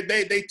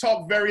 They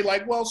talk very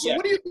like, well, so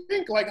what do you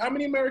think? Like, how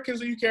many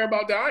Americans do you care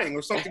about dying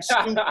or something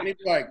stupid? And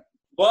it's like,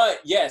 but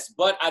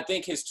I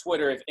think his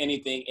Twitter, if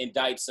anything,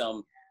 indicts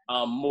him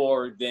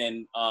more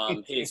than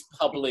his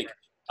public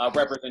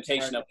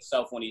representation of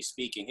himself when he's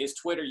speaking. His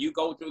Twitter, you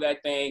go through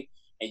that thing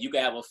and you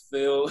can have a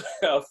filled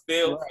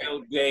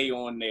day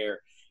on there.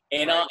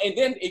 And and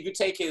then if you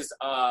take his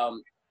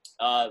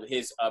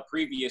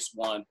previous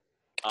one,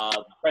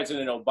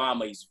 President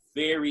Obama, he's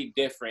very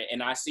different.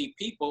 And I see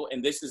people,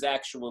 and this is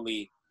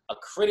actually a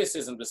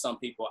criticism to some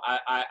people,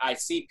 I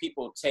see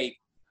people take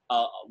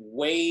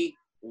way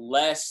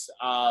less,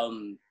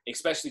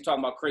 especially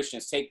talking about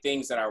Christians, take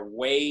things that are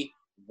way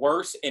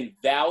worse in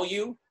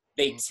value.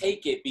 They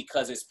take it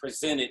because it's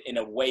presented in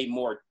a way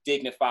more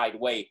dignified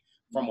way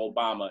from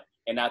Obama.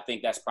 And I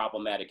think that's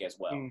problematic as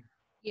well.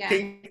 Yeah.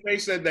 King Faye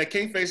said that.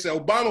 King Faye said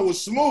Obama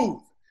was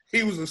smooth.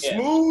 He was a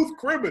smooth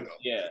criminal.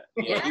 Yeah,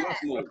 he was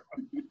smooth.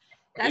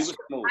 That's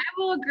true. I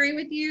will agree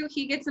with you.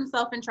 He gets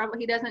himself in trouble.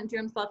 He doesn't do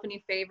himself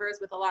any favors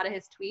with a lot of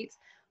his tweets.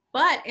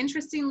 But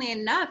interestingly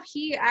enough,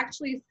 he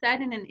actually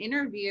said in an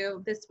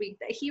interview this week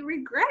that he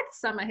regrets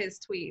some of his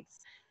tweets.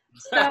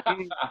 So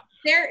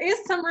there is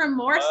some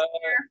remorse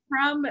there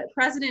from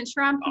President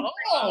Trump.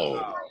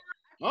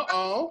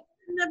 Uh-oh.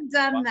 Have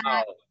done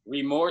that.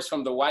 Remorse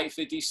from the white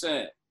 50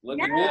 Cent. Look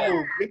at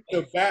that. Get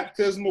the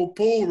baptismal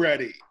pool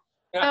ready.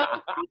 So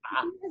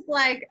he's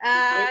like,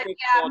 yeah,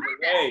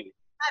 my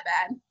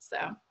bad. So.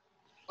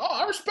 Oh,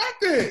 I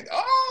respect it.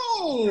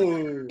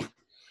 Oh,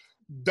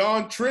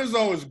 Don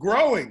Trizzo is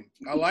growing.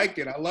 I like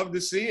it. I love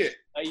to see it.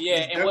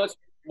 Yeah, and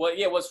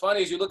what's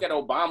funny is you look at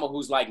Obama,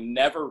 who's like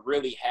never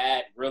really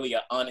had an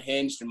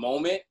unhinged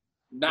moment.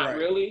 Not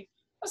really.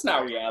 That's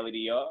not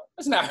reality, y'all.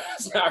 That's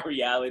not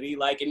reality.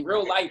 Like in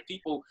real life,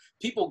 people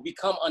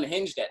become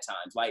unhinged at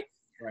times. Like,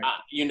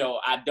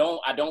 I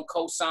don't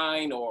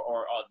co-sign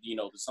or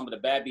some of the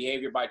bad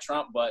behavior by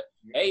Trump. But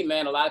hey,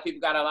 man, a lot of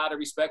people got a lot of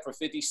respect for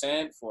 50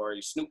 Cent, for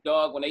Snoop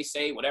Dogg when they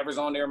say whatever's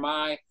on their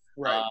mind.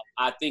 Right.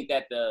 I think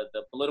that the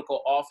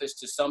political office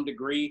to some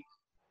degree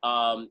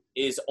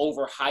is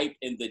overhyped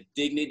in the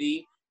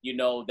dignity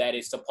that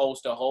it's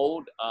supposed to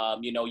hold.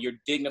 You're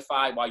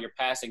dignified while you're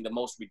passing the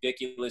most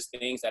ridiculous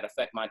things that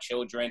affect my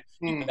children.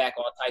 You back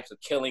all types of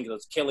killings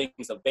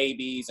of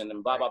babies and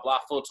then blah, blah, blah,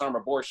 full-term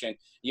abortion.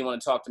 You want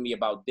to talk to me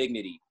about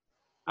dignity.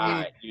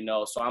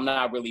 So I'm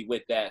not really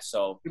with that.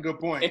 So a good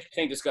point.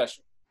 Interesting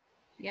discussion.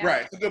 Yeah.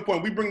 Right. It's a good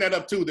point. We bring that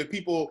up too, that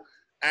people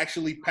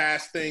actually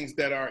pass things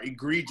that are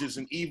egregious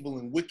and evil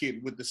and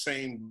wicked with the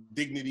same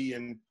dignity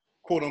and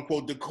quote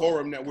unquote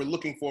decorum that we're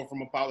looking for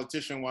from a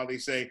politician, while they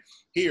say,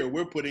 here,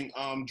 we're putting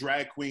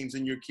drag queens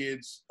in your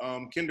kids'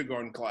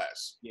 kindergarten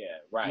class. Yeah,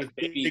 right. With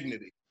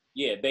dignity.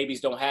 Yeah, babies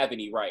don't have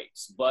any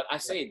rights. But I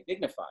say it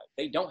dignified.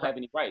 They don't have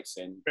any rights.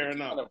 And fair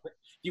enough.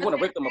 You want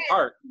to rip them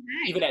apart,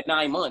 even at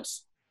 9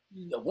 months,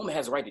 the woman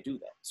has a right to do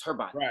that. It's her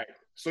body. Right.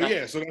 So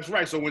that's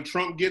right. So when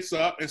Trump gets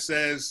up and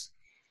says,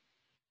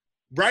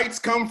 rights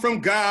come from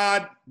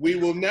God. We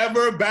will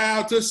never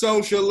bow to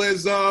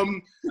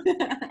socialism.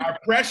 Our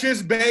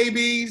precious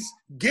babies,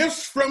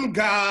 gifts from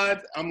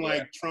God. I'm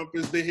like, Trump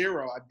is the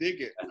hero. I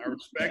dig it. I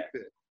respect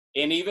it.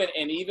 And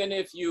even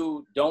if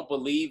you don't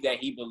believe that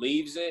he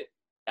believes it,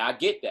 I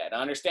get that.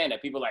 I understand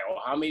that. People are like, oh,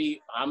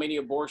 how many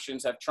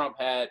abortions have Trump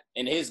had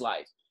in his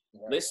life?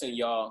 Right. Listen,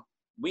 y'all,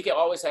 we can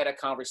always have a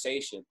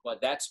conversation, but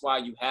that's why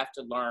you have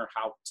to learn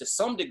how, to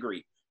some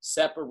degree,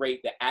 separate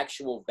the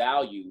actual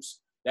values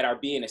that are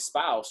being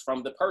espoused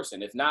from the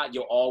person. If not,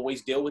 you'll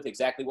always deal with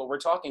exactly what we're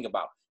talking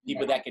about.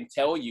 People that can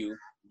tell you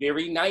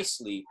very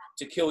nicely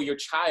to kill your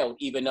child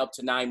even up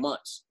to 9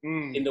 months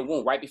in the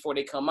womb, right before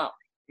they come out.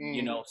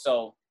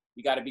 So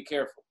you got to be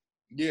careful.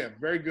 Yeah,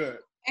 very good.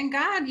 And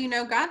God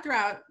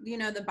throughout,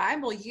 the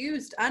Bible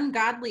used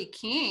ungodly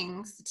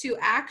kings to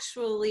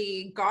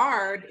actually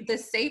guard the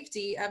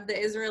safety of the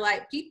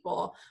Israelite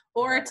people,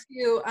 or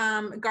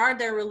to guard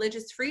their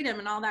religious freedom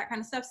and all that kind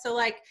of stuff. So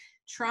like,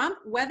 Trump,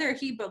 whether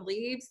he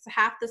believes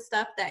half the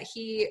stuff that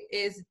he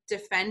is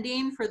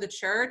defending for the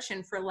church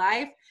and for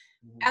life,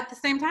 at the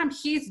same time,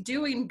 he's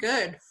doing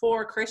good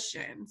for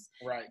Christians.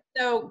 Right.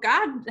 So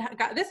God,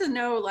 this is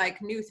no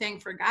like new thing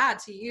for God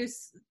to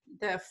use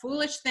the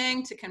foolish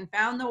thing to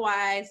confound the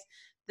wise,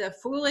 the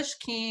foolish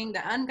king,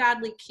 the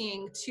ungodly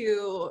king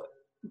to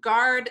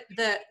guard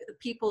the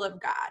people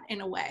of God in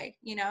a way,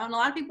 and a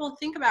lot of people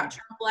think about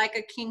Trump like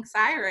a King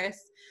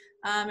Cyrus.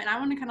 And I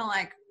want to kind of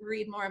like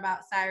read more about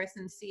Cyrus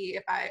and see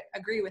if I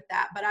agree with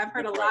that. But I've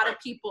heard a lot of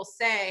people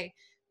say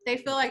they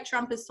feel like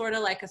Trump is sort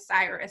of like a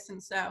Cyrus.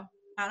 And so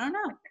I don't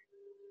know.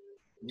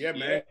 Yeah,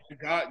 man.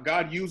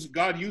 God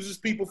uses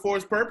people for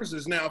his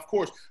purposes. Now, of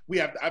course,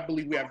 I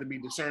believe we have to be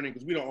discerning,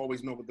 because we don't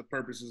always know what the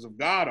purposes of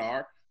God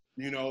are.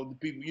 The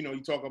people,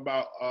 you talk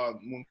about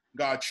when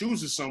God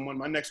chooses someone,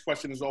 my next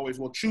question is always,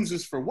 well,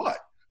 chooses for what?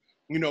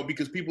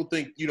 Because people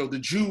think, the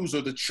Jews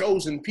are the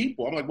chosen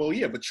people. I'm like, well,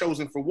 yeah, but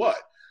chosen for what?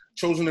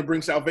 Chosen to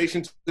bring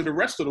salvation to the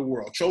rest of the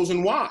world.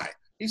 Chosen why?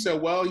 He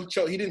said, well,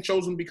 he didn't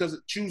choose them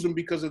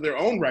because of their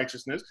own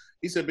righteousness.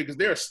 He said, because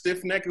they're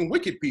stiff-necked and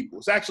wicked people.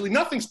 It's actually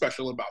nothing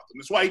special about them.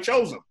 That's why he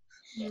chose them.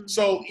 Mm-hmm.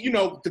 So,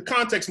 the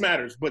context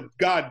matters, but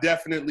God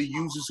definitely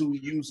uses who he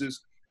uses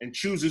and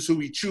chooses who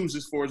he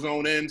chooses for his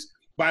own ends.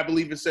 Bible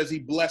even says he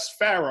blessed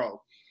Pharaoh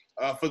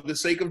for the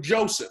sake of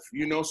Joseph,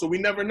 so we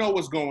never know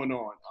what's going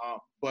on.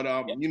 But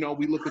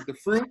we look at the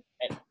fruit.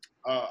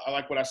 I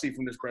like what I see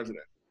from this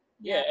president.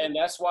 Yeah, and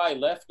that's why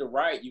left to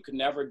right, you can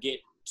never get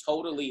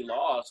totally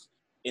lost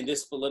in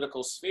this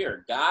political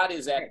sphere. God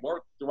is at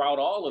work throughout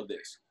all of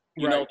this.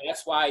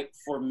 That's why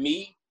for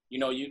me,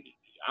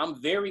 I'm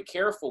very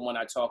careful when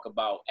I talk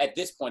about, at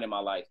this point in my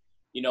life,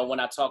 when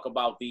I talk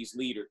about these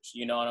leaders,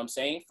 you know what I'm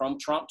saying? From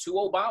Trump to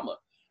Obama.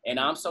 And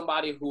I'm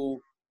somebody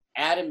who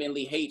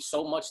adamantly hates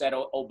so much that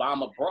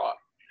Obama brought,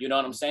 you know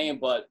what I'm saying?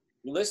 But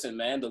listen,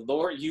 man, the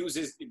Lord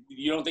uses,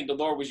 you don't think the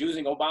Lord was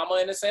using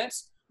Obama in a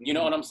sense? You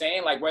know what I'm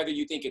saying? Like, whether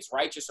you think it's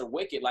righteous or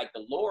wicked, like,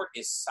 the Lord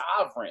is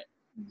sovereign.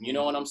 You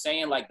know what I'm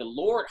saying? Like, the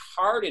Lord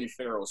hardened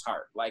Pharaoh's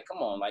heart. Like,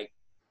 come on, like,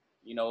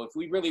 You know, if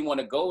we really want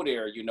to go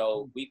there, you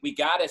know, we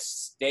got to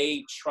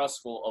stay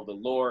trustful of the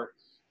Lord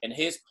and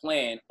his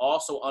plan,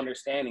 also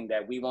understanding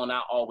that we will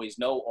not always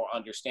know or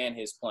understand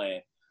his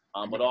plan,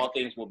 but all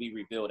things will be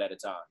revealed at a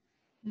time.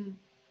 Mm.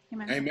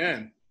 Amen.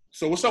 Amen.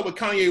 So what's up with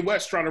Kanye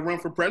West trying to run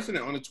for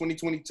president on the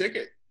 2020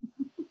 ticket?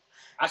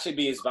 I should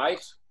be his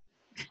vice.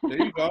 There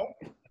you go.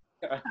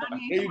 There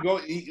you go.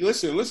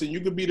 Listen,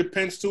 you could be the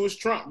Pence to his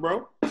Trump,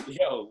 bro.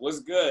 Yo, what's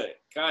good?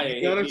 Kanye.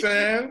 You know what I'm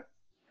saying?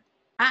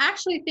 I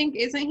actually think,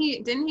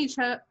 didn't he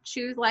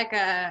choose like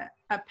a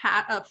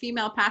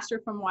female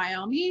pastor from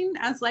Wyoming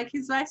as like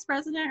his vice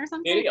president or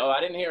something? Did he? Oh, I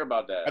didn't hear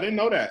about that. I didn't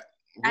know that.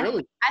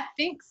 Really? I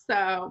think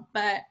so,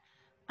 but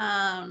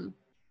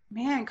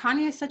man,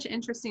 Kanye is such an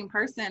interesting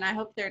person. I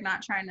hope they're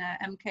not trying to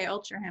MK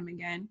Ultra him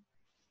again.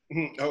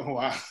 Oh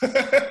wow.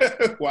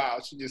 Wow,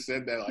 she just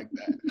said that like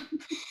that.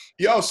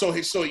 Yo,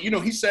 so you know,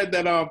 he said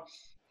that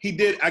he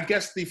did, I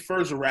guess, the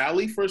first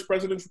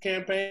presidential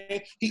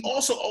campaign. He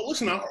also,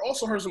 I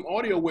also heard some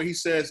audio where he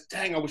says,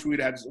 dang, I wish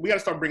we'd had this. We got to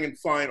start bringing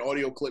flying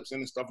audio clips in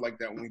and stuff like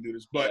that when we do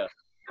this. But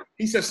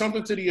he said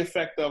something to the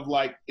effect of,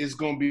 like, it's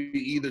going to be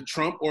either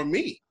Trump or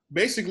me.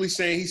 Basically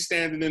saying he's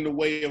standing in the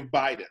way of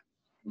Biden.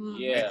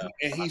 Yeah.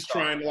 And he's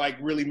trying to, like,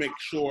 really make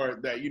sure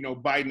that, you know,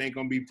 Biden ain't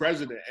going to be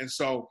president. And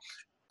so,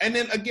 and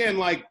then again,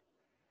 like,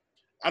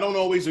 I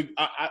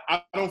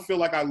don't feel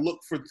like I look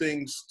for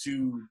things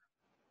to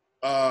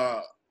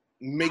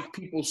make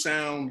people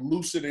sound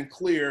lucid and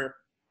clear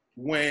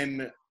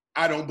when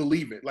I don't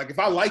believe it. Like, if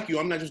I like you,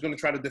 I'm not just going to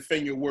try to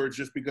defend your words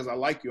just because I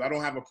like you. I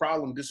don't have a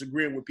problem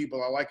disagreeing with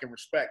people I like and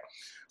respect.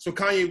 So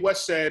Kanye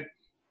West said,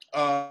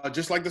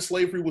 just like the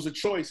slavery was a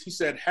choice, he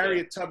said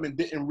Harriet Tubman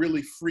didn't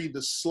really free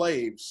the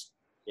slaves.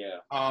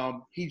 Yeah.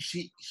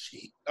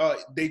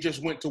 They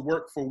just went to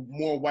work for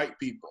more white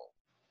people.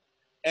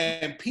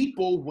 And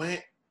people went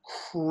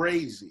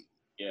crazy.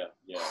 Yeah.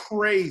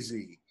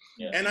 Crazy.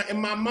 Yeah. And in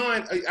my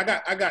mind, I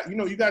got, you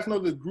know, you guys know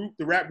the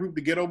rap group,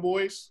 the Ghetto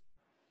Boys?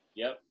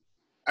 Yep.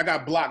 I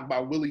got blocked by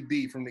Willie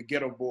D from the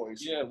Ghetto Boys.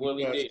 Yeah,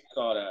 Willie D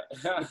saw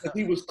that.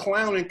 He was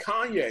clowning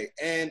Kanye.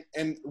 And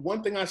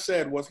one thing I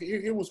said was,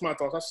 here was my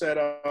thoughts.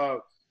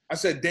 I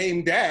said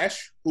Dame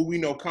Dash, who we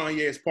know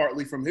Kanye is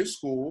partly from his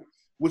school,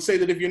 would say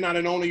that if you're not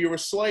an owner, you're a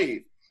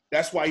slave.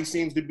 That's why he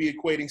seems to be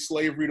equating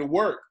slavery to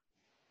work.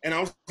 And I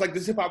was like,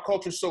 this hip hop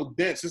culture is so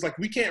dense. It's like,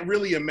 we can't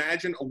really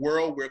imagine a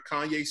world where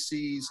Kanye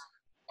sees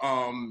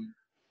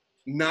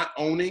not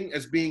owning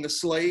as being a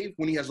slave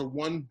when he has a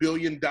 $1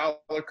 billion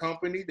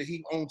company that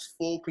he owns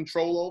full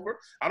control over.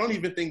 I don't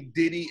even think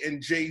Diddy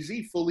and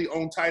Jay-Z fully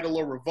own Tidal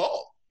or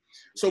Revolt.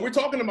 So we're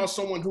talking about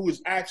someone who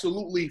is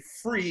absolutely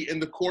free in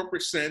the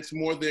corporate sense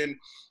more than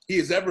he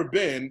has ever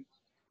been.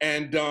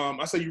 And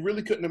I said, you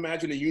really couldn't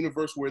imagine a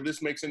universe where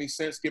this makes any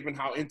sense given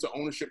how into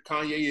ownership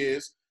Kanye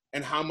is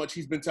and how much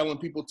he's been telling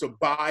people to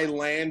buy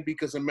land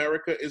because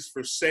America is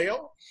for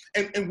sale.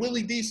 And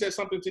Willie D said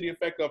something to the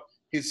effect of,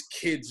 his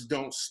kids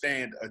don't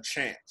stand a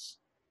chance.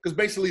 Because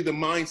basically the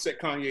mindset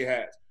Kanye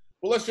has.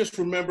 Well, let's just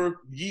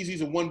remember,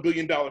 Yeezy's a $1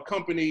 billion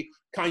company.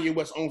 Kanye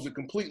West owns it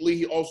completely.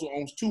 He also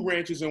owns 2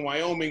 ranches in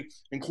Wyoming,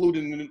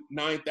 including the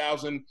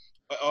 9,000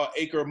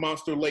 acre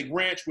Monster Lake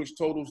Ranch, which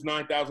totals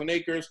 9,000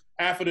 acres.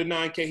 Half of the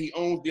 9K he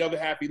owns, the other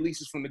half he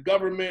leases from the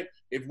government,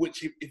 if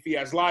he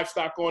has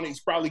livestock on it,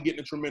 he's probably getting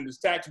a tremendous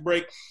tax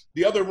break.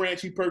 The other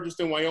ranch he purchased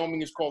in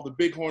Wyoming is called the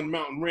Bighorn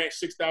Mountain Ranch,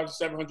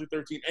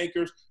 6,713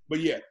 acres. But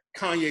yeah,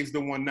 Kanye's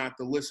the one not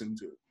to listen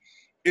to.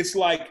 It's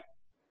like,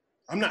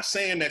 I'm not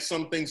saying that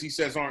some things he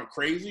says aren't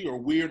crazy or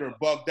weird or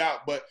bugged out,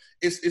 but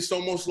it's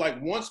almost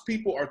like once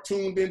people are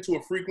tuned into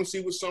a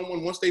frequency with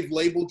someone, once they've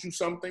labeled you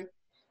something,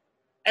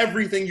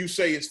 everything you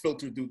say is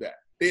filtered through that.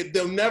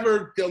 They'll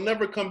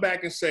never come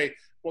back and say,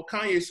 well,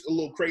 Kanye's a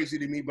little crazy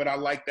to me, but I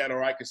like that,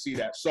 or I can see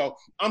that. So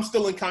I'm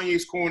still in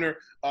Kanye's corner.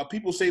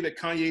 People say that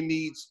Kanye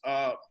needs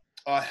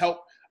help.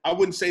 I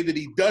wouldn't say that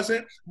he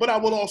doesn't, but I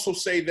would also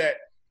say that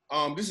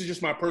this is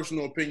just my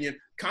personal opinion.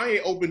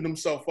 Kanye opened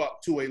himself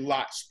up to a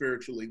lot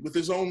spiritually with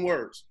his own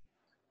words.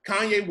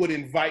 Kanye would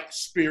invite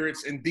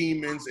spirits and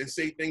demons and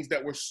say things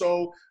that were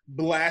so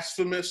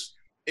blasphemous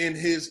in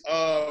his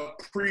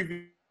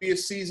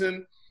previous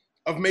season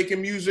of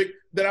making music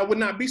that I would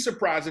not be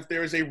surprised if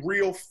there is a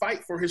real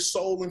fight for his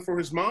soul and for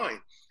his mind.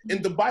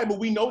 In the Bible,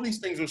 we know these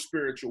things are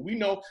spiritual. We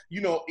know,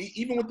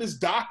 even with this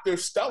doctor,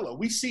 Stella,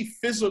 we see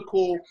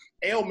physical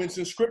ailments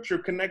in scripture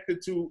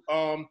connected to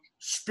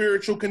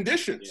spiritual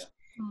conditions.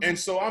 Yeah. And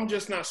so I'm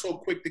just not so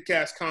quick to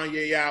cast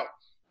Kanye out,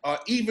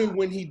 even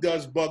when he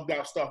does bugged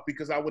out stuff,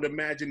 because I would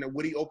imagine that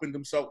what he opened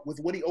himself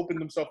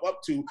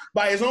up to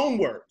by his own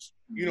words,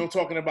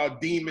 talking about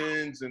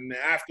demons and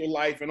the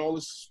afterlife and all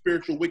this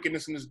spiritual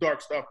wickedness and this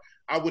dark stuff,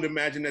 I would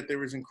imagine that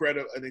there is an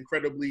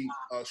incredibly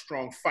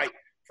strong fight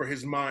for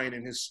his mind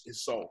and his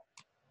soul.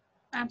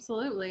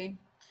 Absolutely.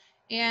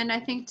 And I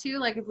think too,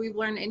 like if we've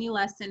learned any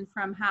lesson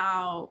from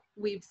how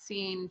we've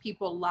seen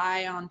people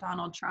lie on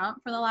Donald Trump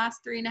for the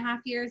last 3.5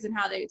 years and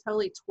how they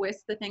totally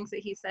twist the things that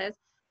he says,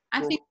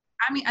 I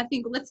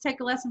think let's take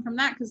a lesson from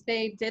that, because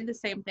they did the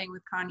same thing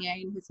with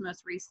Kanye in his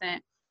most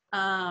recent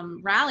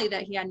rally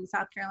that he had in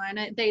South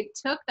Carolina, they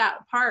took that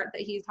part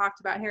that he talked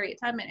about Harriet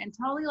Tubman and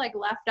totally like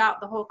left out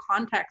the whole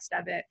context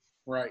of it.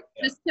 Right.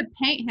 Just to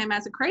paint him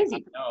as a crazy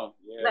person. Oh,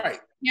 yeah. Right.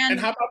 And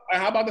how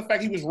about the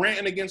fact he was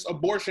ranting against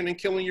abortion and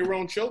killing your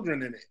own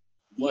children in it?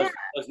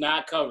 Was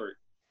not covered.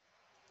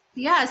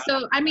 Yeah.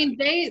 So, I mean,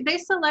 they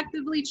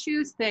selectively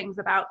choose things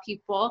about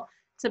people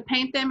to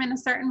paint them in a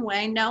certain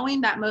way,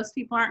 knowing that most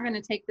people aren't going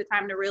to take the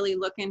time to really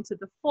look into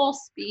the full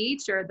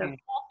speech or the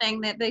full thing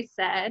that they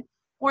said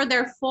or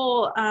their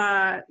full,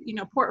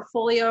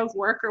 portfolio of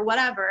work or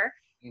whatever,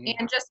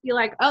 and just be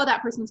like, oh,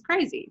 that person's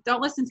crazy.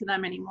 Don't listen to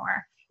them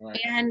anymore. Right.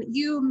 And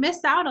you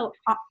miss out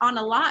on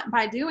a lot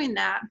by doing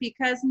that,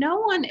 because no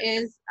one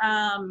is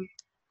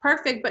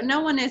perfect, but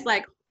no one is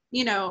like,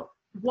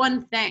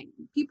 one thing.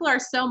 People are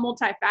so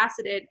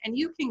multifaceted, and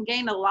you can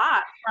gain a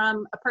lot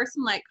from a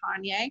person like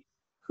Kanye,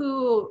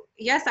 who,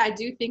 yes, I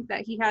do think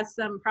that he has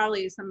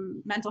probably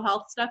some mental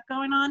health stuff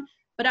going on,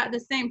 but at the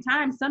same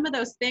time, some of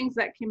those things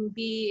that can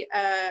be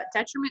a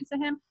detriment to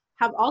him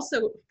have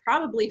also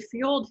probably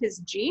fueled his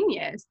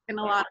genius in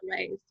a lot of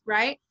ways,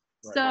 right?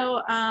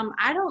 So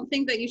I don't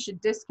think that you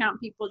should discount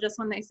people just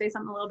when they say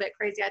something a little bit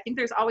crazy. I think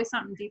there's always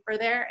something deeper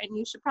there, and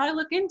you should probably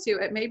look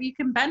into it. Maybe you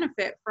can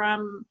benefit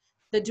from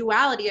the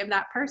duality of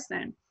that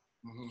person.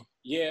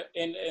 Yeah,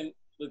 and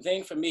the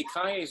thing for me,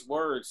 Kanye's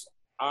words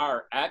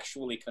are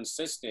actually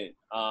consistent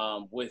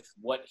with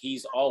what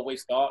he's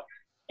always thought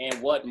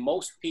and what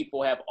most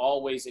people have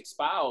always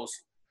espoused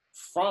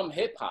from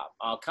hip hop.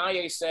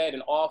 Kanye said,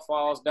 "And all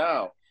falls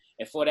down.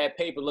 And for that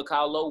paper, look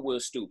how low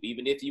we'll stoop.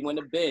 Even if you in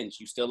the bench,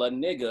 you still a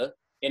nigga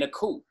in a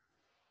coupe."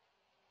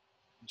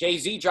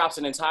 Jay-Z drops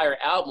an entire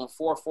album,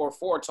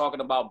 444,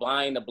 talking about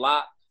buying the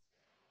block,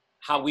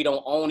 how we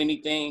don't own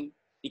anything.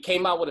 He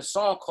came out with a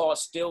song called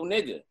Still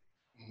Nigga.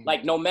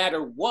 Like, no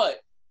matter what,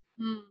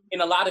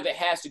 and a lot of it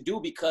has to do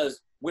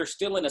because we're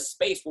still in a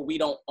space where we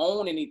don't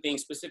own anything,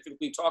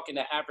 specifically talking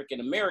to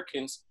African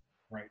Americans.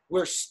 Right.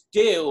 We're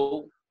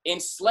still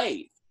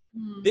enslaved.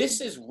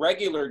 This is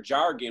regular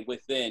jargon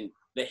within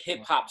the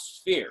hip hop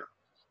sphere.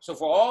 So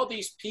for all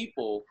these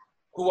people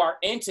who are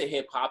into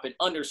hip hop and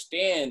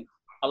understand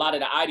a lot of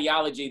the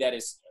ideology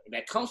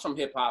that comes from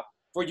hip hop,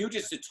 for you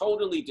just to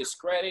totally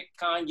discredit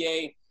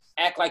Kanye,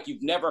 act like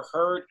you've never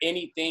heard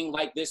anything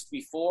like this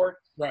before,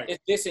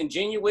 it's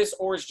disingenuous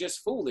or it's just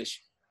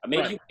foolish.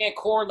 Maybe you can't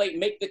correlate,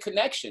 make the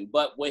connection.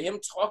 But with him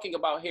talking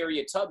about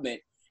Harriet Tubman,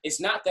 it's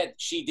not that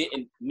she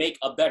didn't make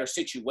a better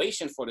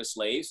situation for the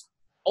slaves.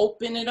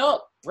 Open it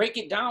up, break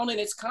it down in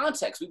its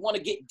context. We want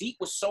to get deep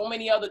with so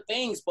many other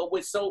things, but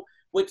with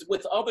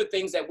other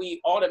things that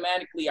we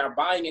automatically are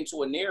buying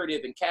into a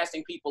narrative and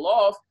casting people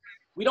off,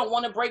 we don't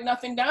want to break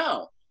nothing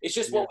down. It's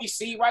just what we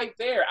see right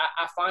there.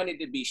 I find it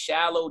to be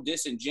shallow,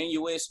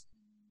 disingenuous,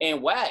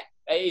 and whack.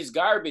 It's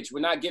garbage.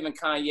 We're not giving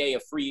Kanye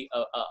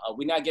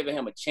we're not giving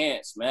him a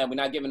chance, man. We're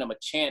not giving him a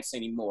chance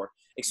anymore.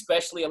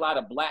 Especially a lot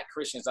of Black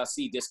Christians I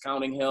see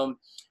discounting him.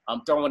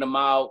 I'm throwing him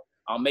out.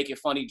 I'm making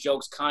funny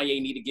jokes.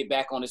 Kanye need to get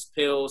back on his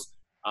pills.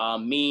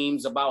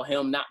 Memes about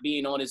him not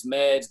being on his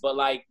meds. But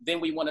then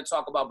we want to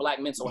talk about Black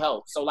mental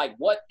health. So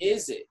what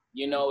is it?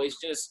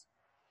 It's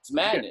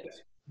madness. Yeah.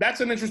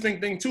 That's an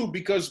interesting thing too,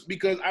 because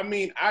I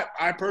mean,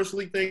 I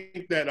personally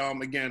think that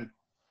again,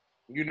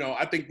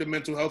 I think the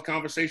mental health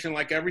conversation,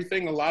 like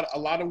everything, a lot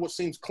of what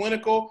seems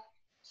clinical.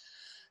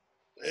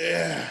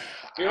 I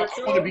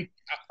want to be,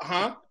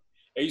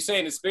 Are you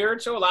saying it's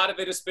spiritual? A lot of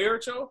it is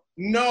spiritual?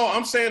 No,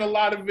 I'm saying a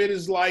lot of it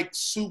is like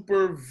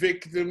super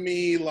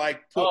victim-y,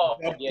 like put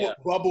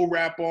bubble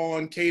wrap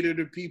on, cater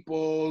to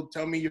people,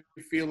 tell me your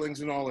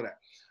feelings and all of that.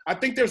 I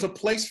think there's a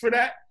place for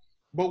that,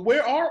 but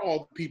where are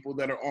all the people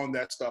that are on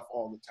that stuff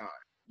all the time?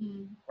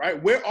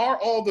 Right? Where are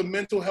all the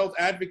mental health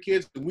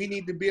advocates? We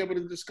need to be able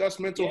to discuss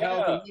mental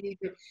health. And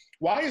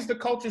why is the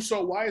culture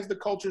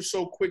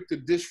so quick to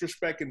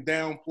disrespect and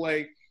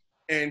downplay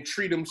and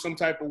treat him some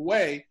type of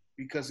way?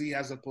 Because he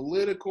has a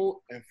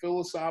political and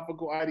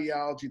philosophical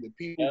ideology that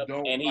people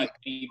don't like.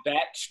 He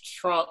backed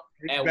Trump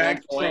at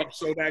one point.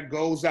 So that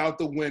goes out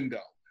the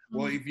window.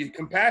 Well, if you're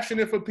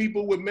compassionate for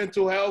people with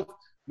mental health,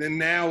 then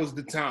now is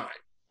the time.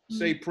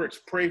 Say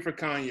pray for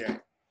Kanye.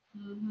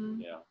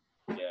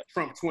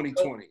 Trump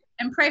 2020.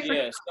 And pray for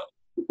pray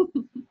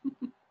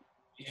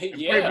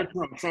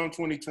for Trump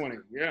 2020.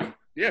 Yeah,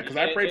 because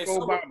I prayed for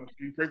Obama. So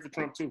you pray for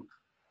Trump too.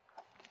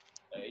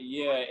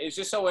 It's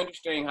just so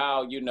interesting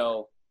how,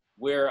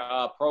 we're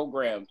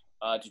programmed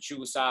to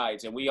choose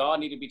sides, and we all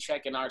need to be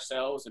checking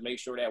ourselves and make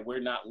sure that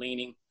we're not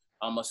leaning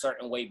a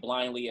certain way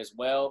blindly as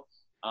well.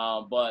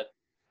 But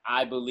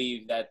I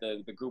believe that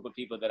the group of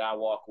people that I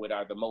walk with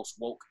are the most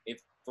woke,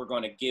 if we're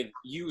going to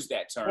use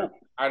that term,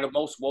 are the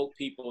most woke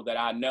people that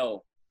I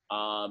know.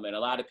 And a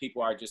lot of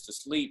people are just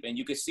asleep. And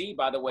you can see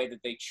by the way that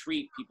they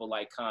treat people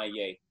like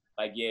Kanye,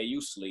 like,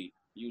 you sleep.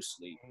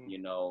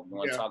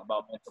 Want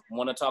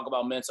to talk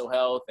about mental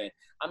health. And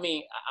I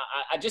mean,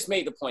 I just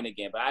made the point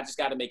again, but I just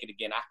got to make it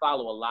again. I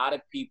follow a lot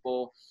of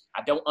people.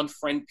 I don't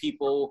unfriend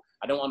people.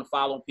 I don't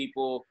unfollow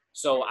people.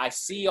 So I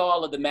see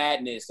all of the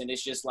madness, and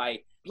it's just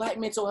like, Black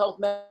mental health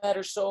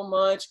matters so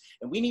much,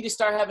 and we need to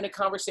start having a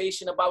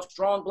conversation about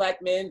strong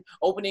Black men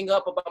opening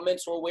up about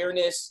mental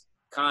awareness.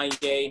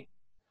 Kanye,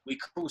 we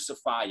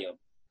crucify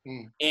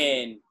him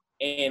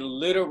and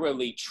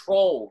literally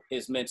troll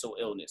his mental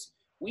illness.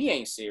 We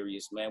ain't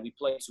serious, man. We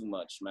play too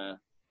much, man.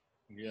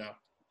 Yeah.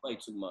 Play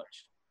too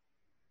much.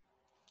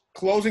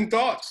 Closing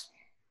thoughts.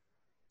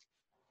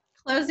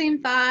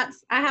 Closing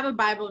thoughts. I have a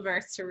Bible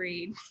verse to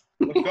read.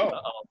 Let's go.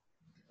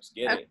 Let's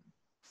get it.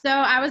 So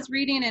I was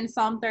reading in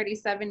Psalm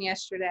 37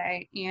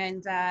 yesterday,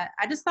 and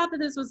I just thought that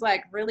this was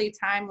like really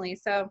timely.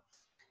 So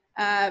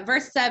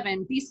verse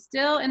 7, be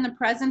still in the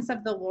presence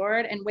of the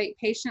Lord and wait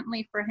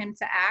patiently for him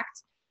to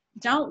act.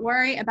 Don't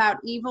worry about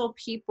evil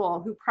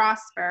people who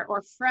prosper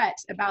or fret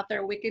about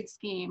their wicked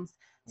schemes.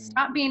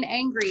 Stop being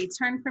angry.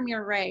 Turn from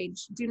your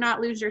rage. Do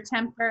not lose your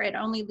temper. It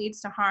only leads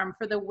to harm.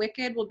 For the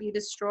wicked will be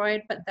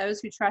destroyed, but those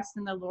who trust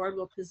in the Lord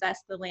will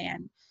possess the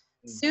land.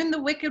 Soon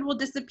the wicked will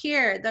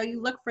disappear. Though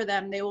you look for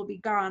them, they will be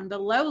gone. The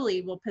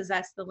lowly will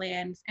possess the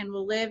land and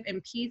will live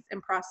in peace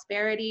and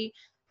prosperity.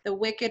 The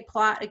wicked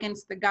plot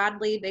against the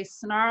godly. They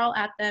snarl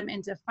at them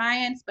in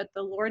defiance, but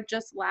the Lord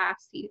just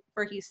laughs,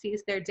 for he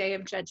sees their day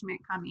of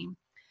judgment coming.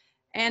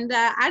 And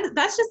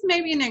that's just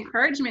maybe an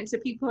encouragement to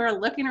people who are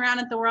looking around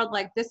at the world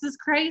like, this is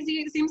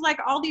crazy. It seems like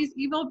all these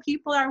evil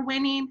people are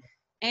winning.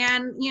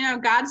 And, you know,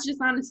 God's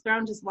just on his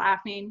throne just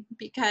laughing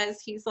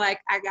because he's like,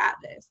 I got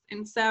this.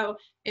 And so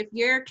if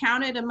you're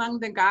counted among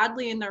the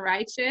godly and the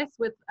righteous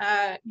with,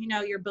 you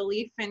know, your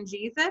belief in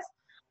Jesus,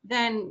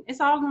 then it's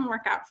all going to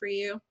work out for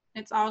you.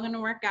 It's all going to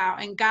work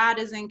out. And God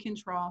is in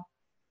control.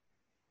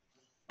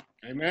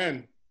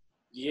 Amen.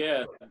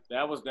 Yeah,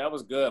 that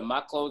was good.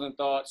 My closing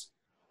thoughts.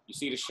 You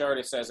see the shirt,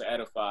 it says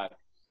edify.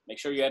 Make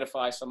sure you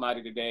edify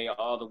somebody today.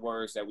 All the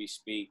words that we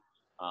speak,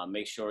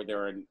 make sure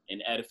they're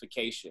in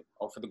edification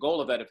or for the goal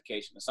of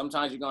edification. And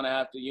sometimes you're going to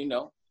have to, you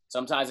know,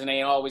 sometimes it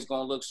ain't always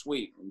going to look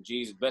sweet. And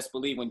Jesus, best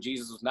believe when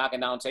Jesus was knocking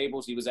down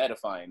tables, he was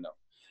edifying them.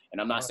 And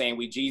I'm not saying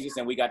we Jesus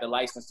and we got the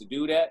license to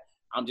do that.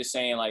 I'm just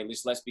saying, like,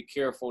 let's be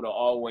careful to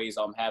always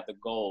have the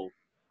goal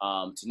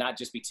to not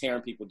just be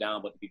tearing people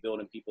down, but to be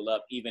building people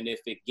up, even if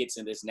it gets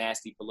in this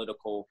nasty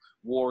political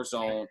war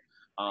zone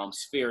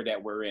sphere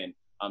that we're in.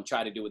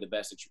 Try to do it the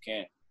best that you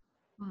can.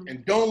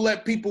 And don't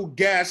let people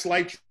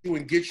gaslight you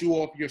and get you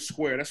off your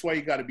square. That's why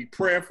you got to be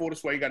prayerful.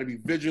 That's why you got to be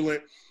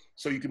vigilant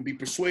so you can be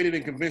persuaded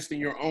and convinced in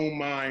your own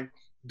mind.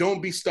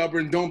 Don't be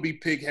stubborn. Don't be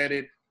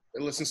pig-headed.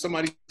 Listen,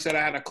 somebody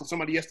said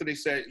somebody yesterday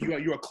said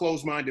you're a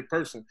closed-minded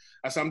person.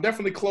 I said I'm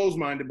definitely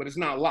closed-minded, but it's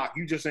not locked.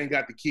 You just ain't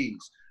got the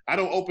keys. I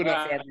don't open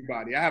up for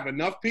everybody. I have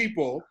enough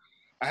people.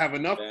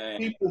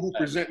 Who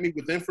present me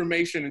with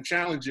information and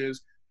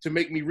challenges to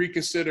make me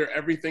reconsider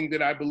everything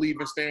that I believe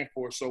and stand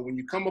for. So when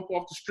you come up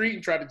off the street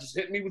and try to just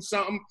hit me with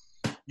something,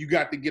 you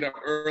got to get up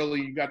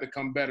early. You got to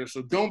come better.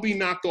 So don't be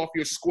knocked off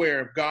your square.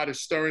 If God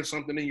is stirring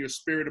something in your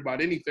spirit about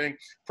anything,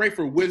 pray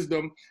for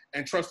wisdom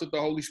and trust that the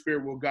Holy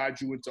Spirit will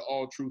guide you into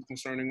all truth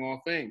concerning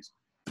all things.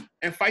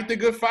 And fight the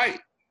good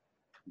fight.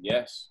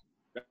 Yes.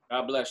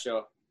 God bless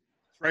y'all.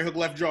 Right hook,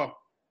 left jaw.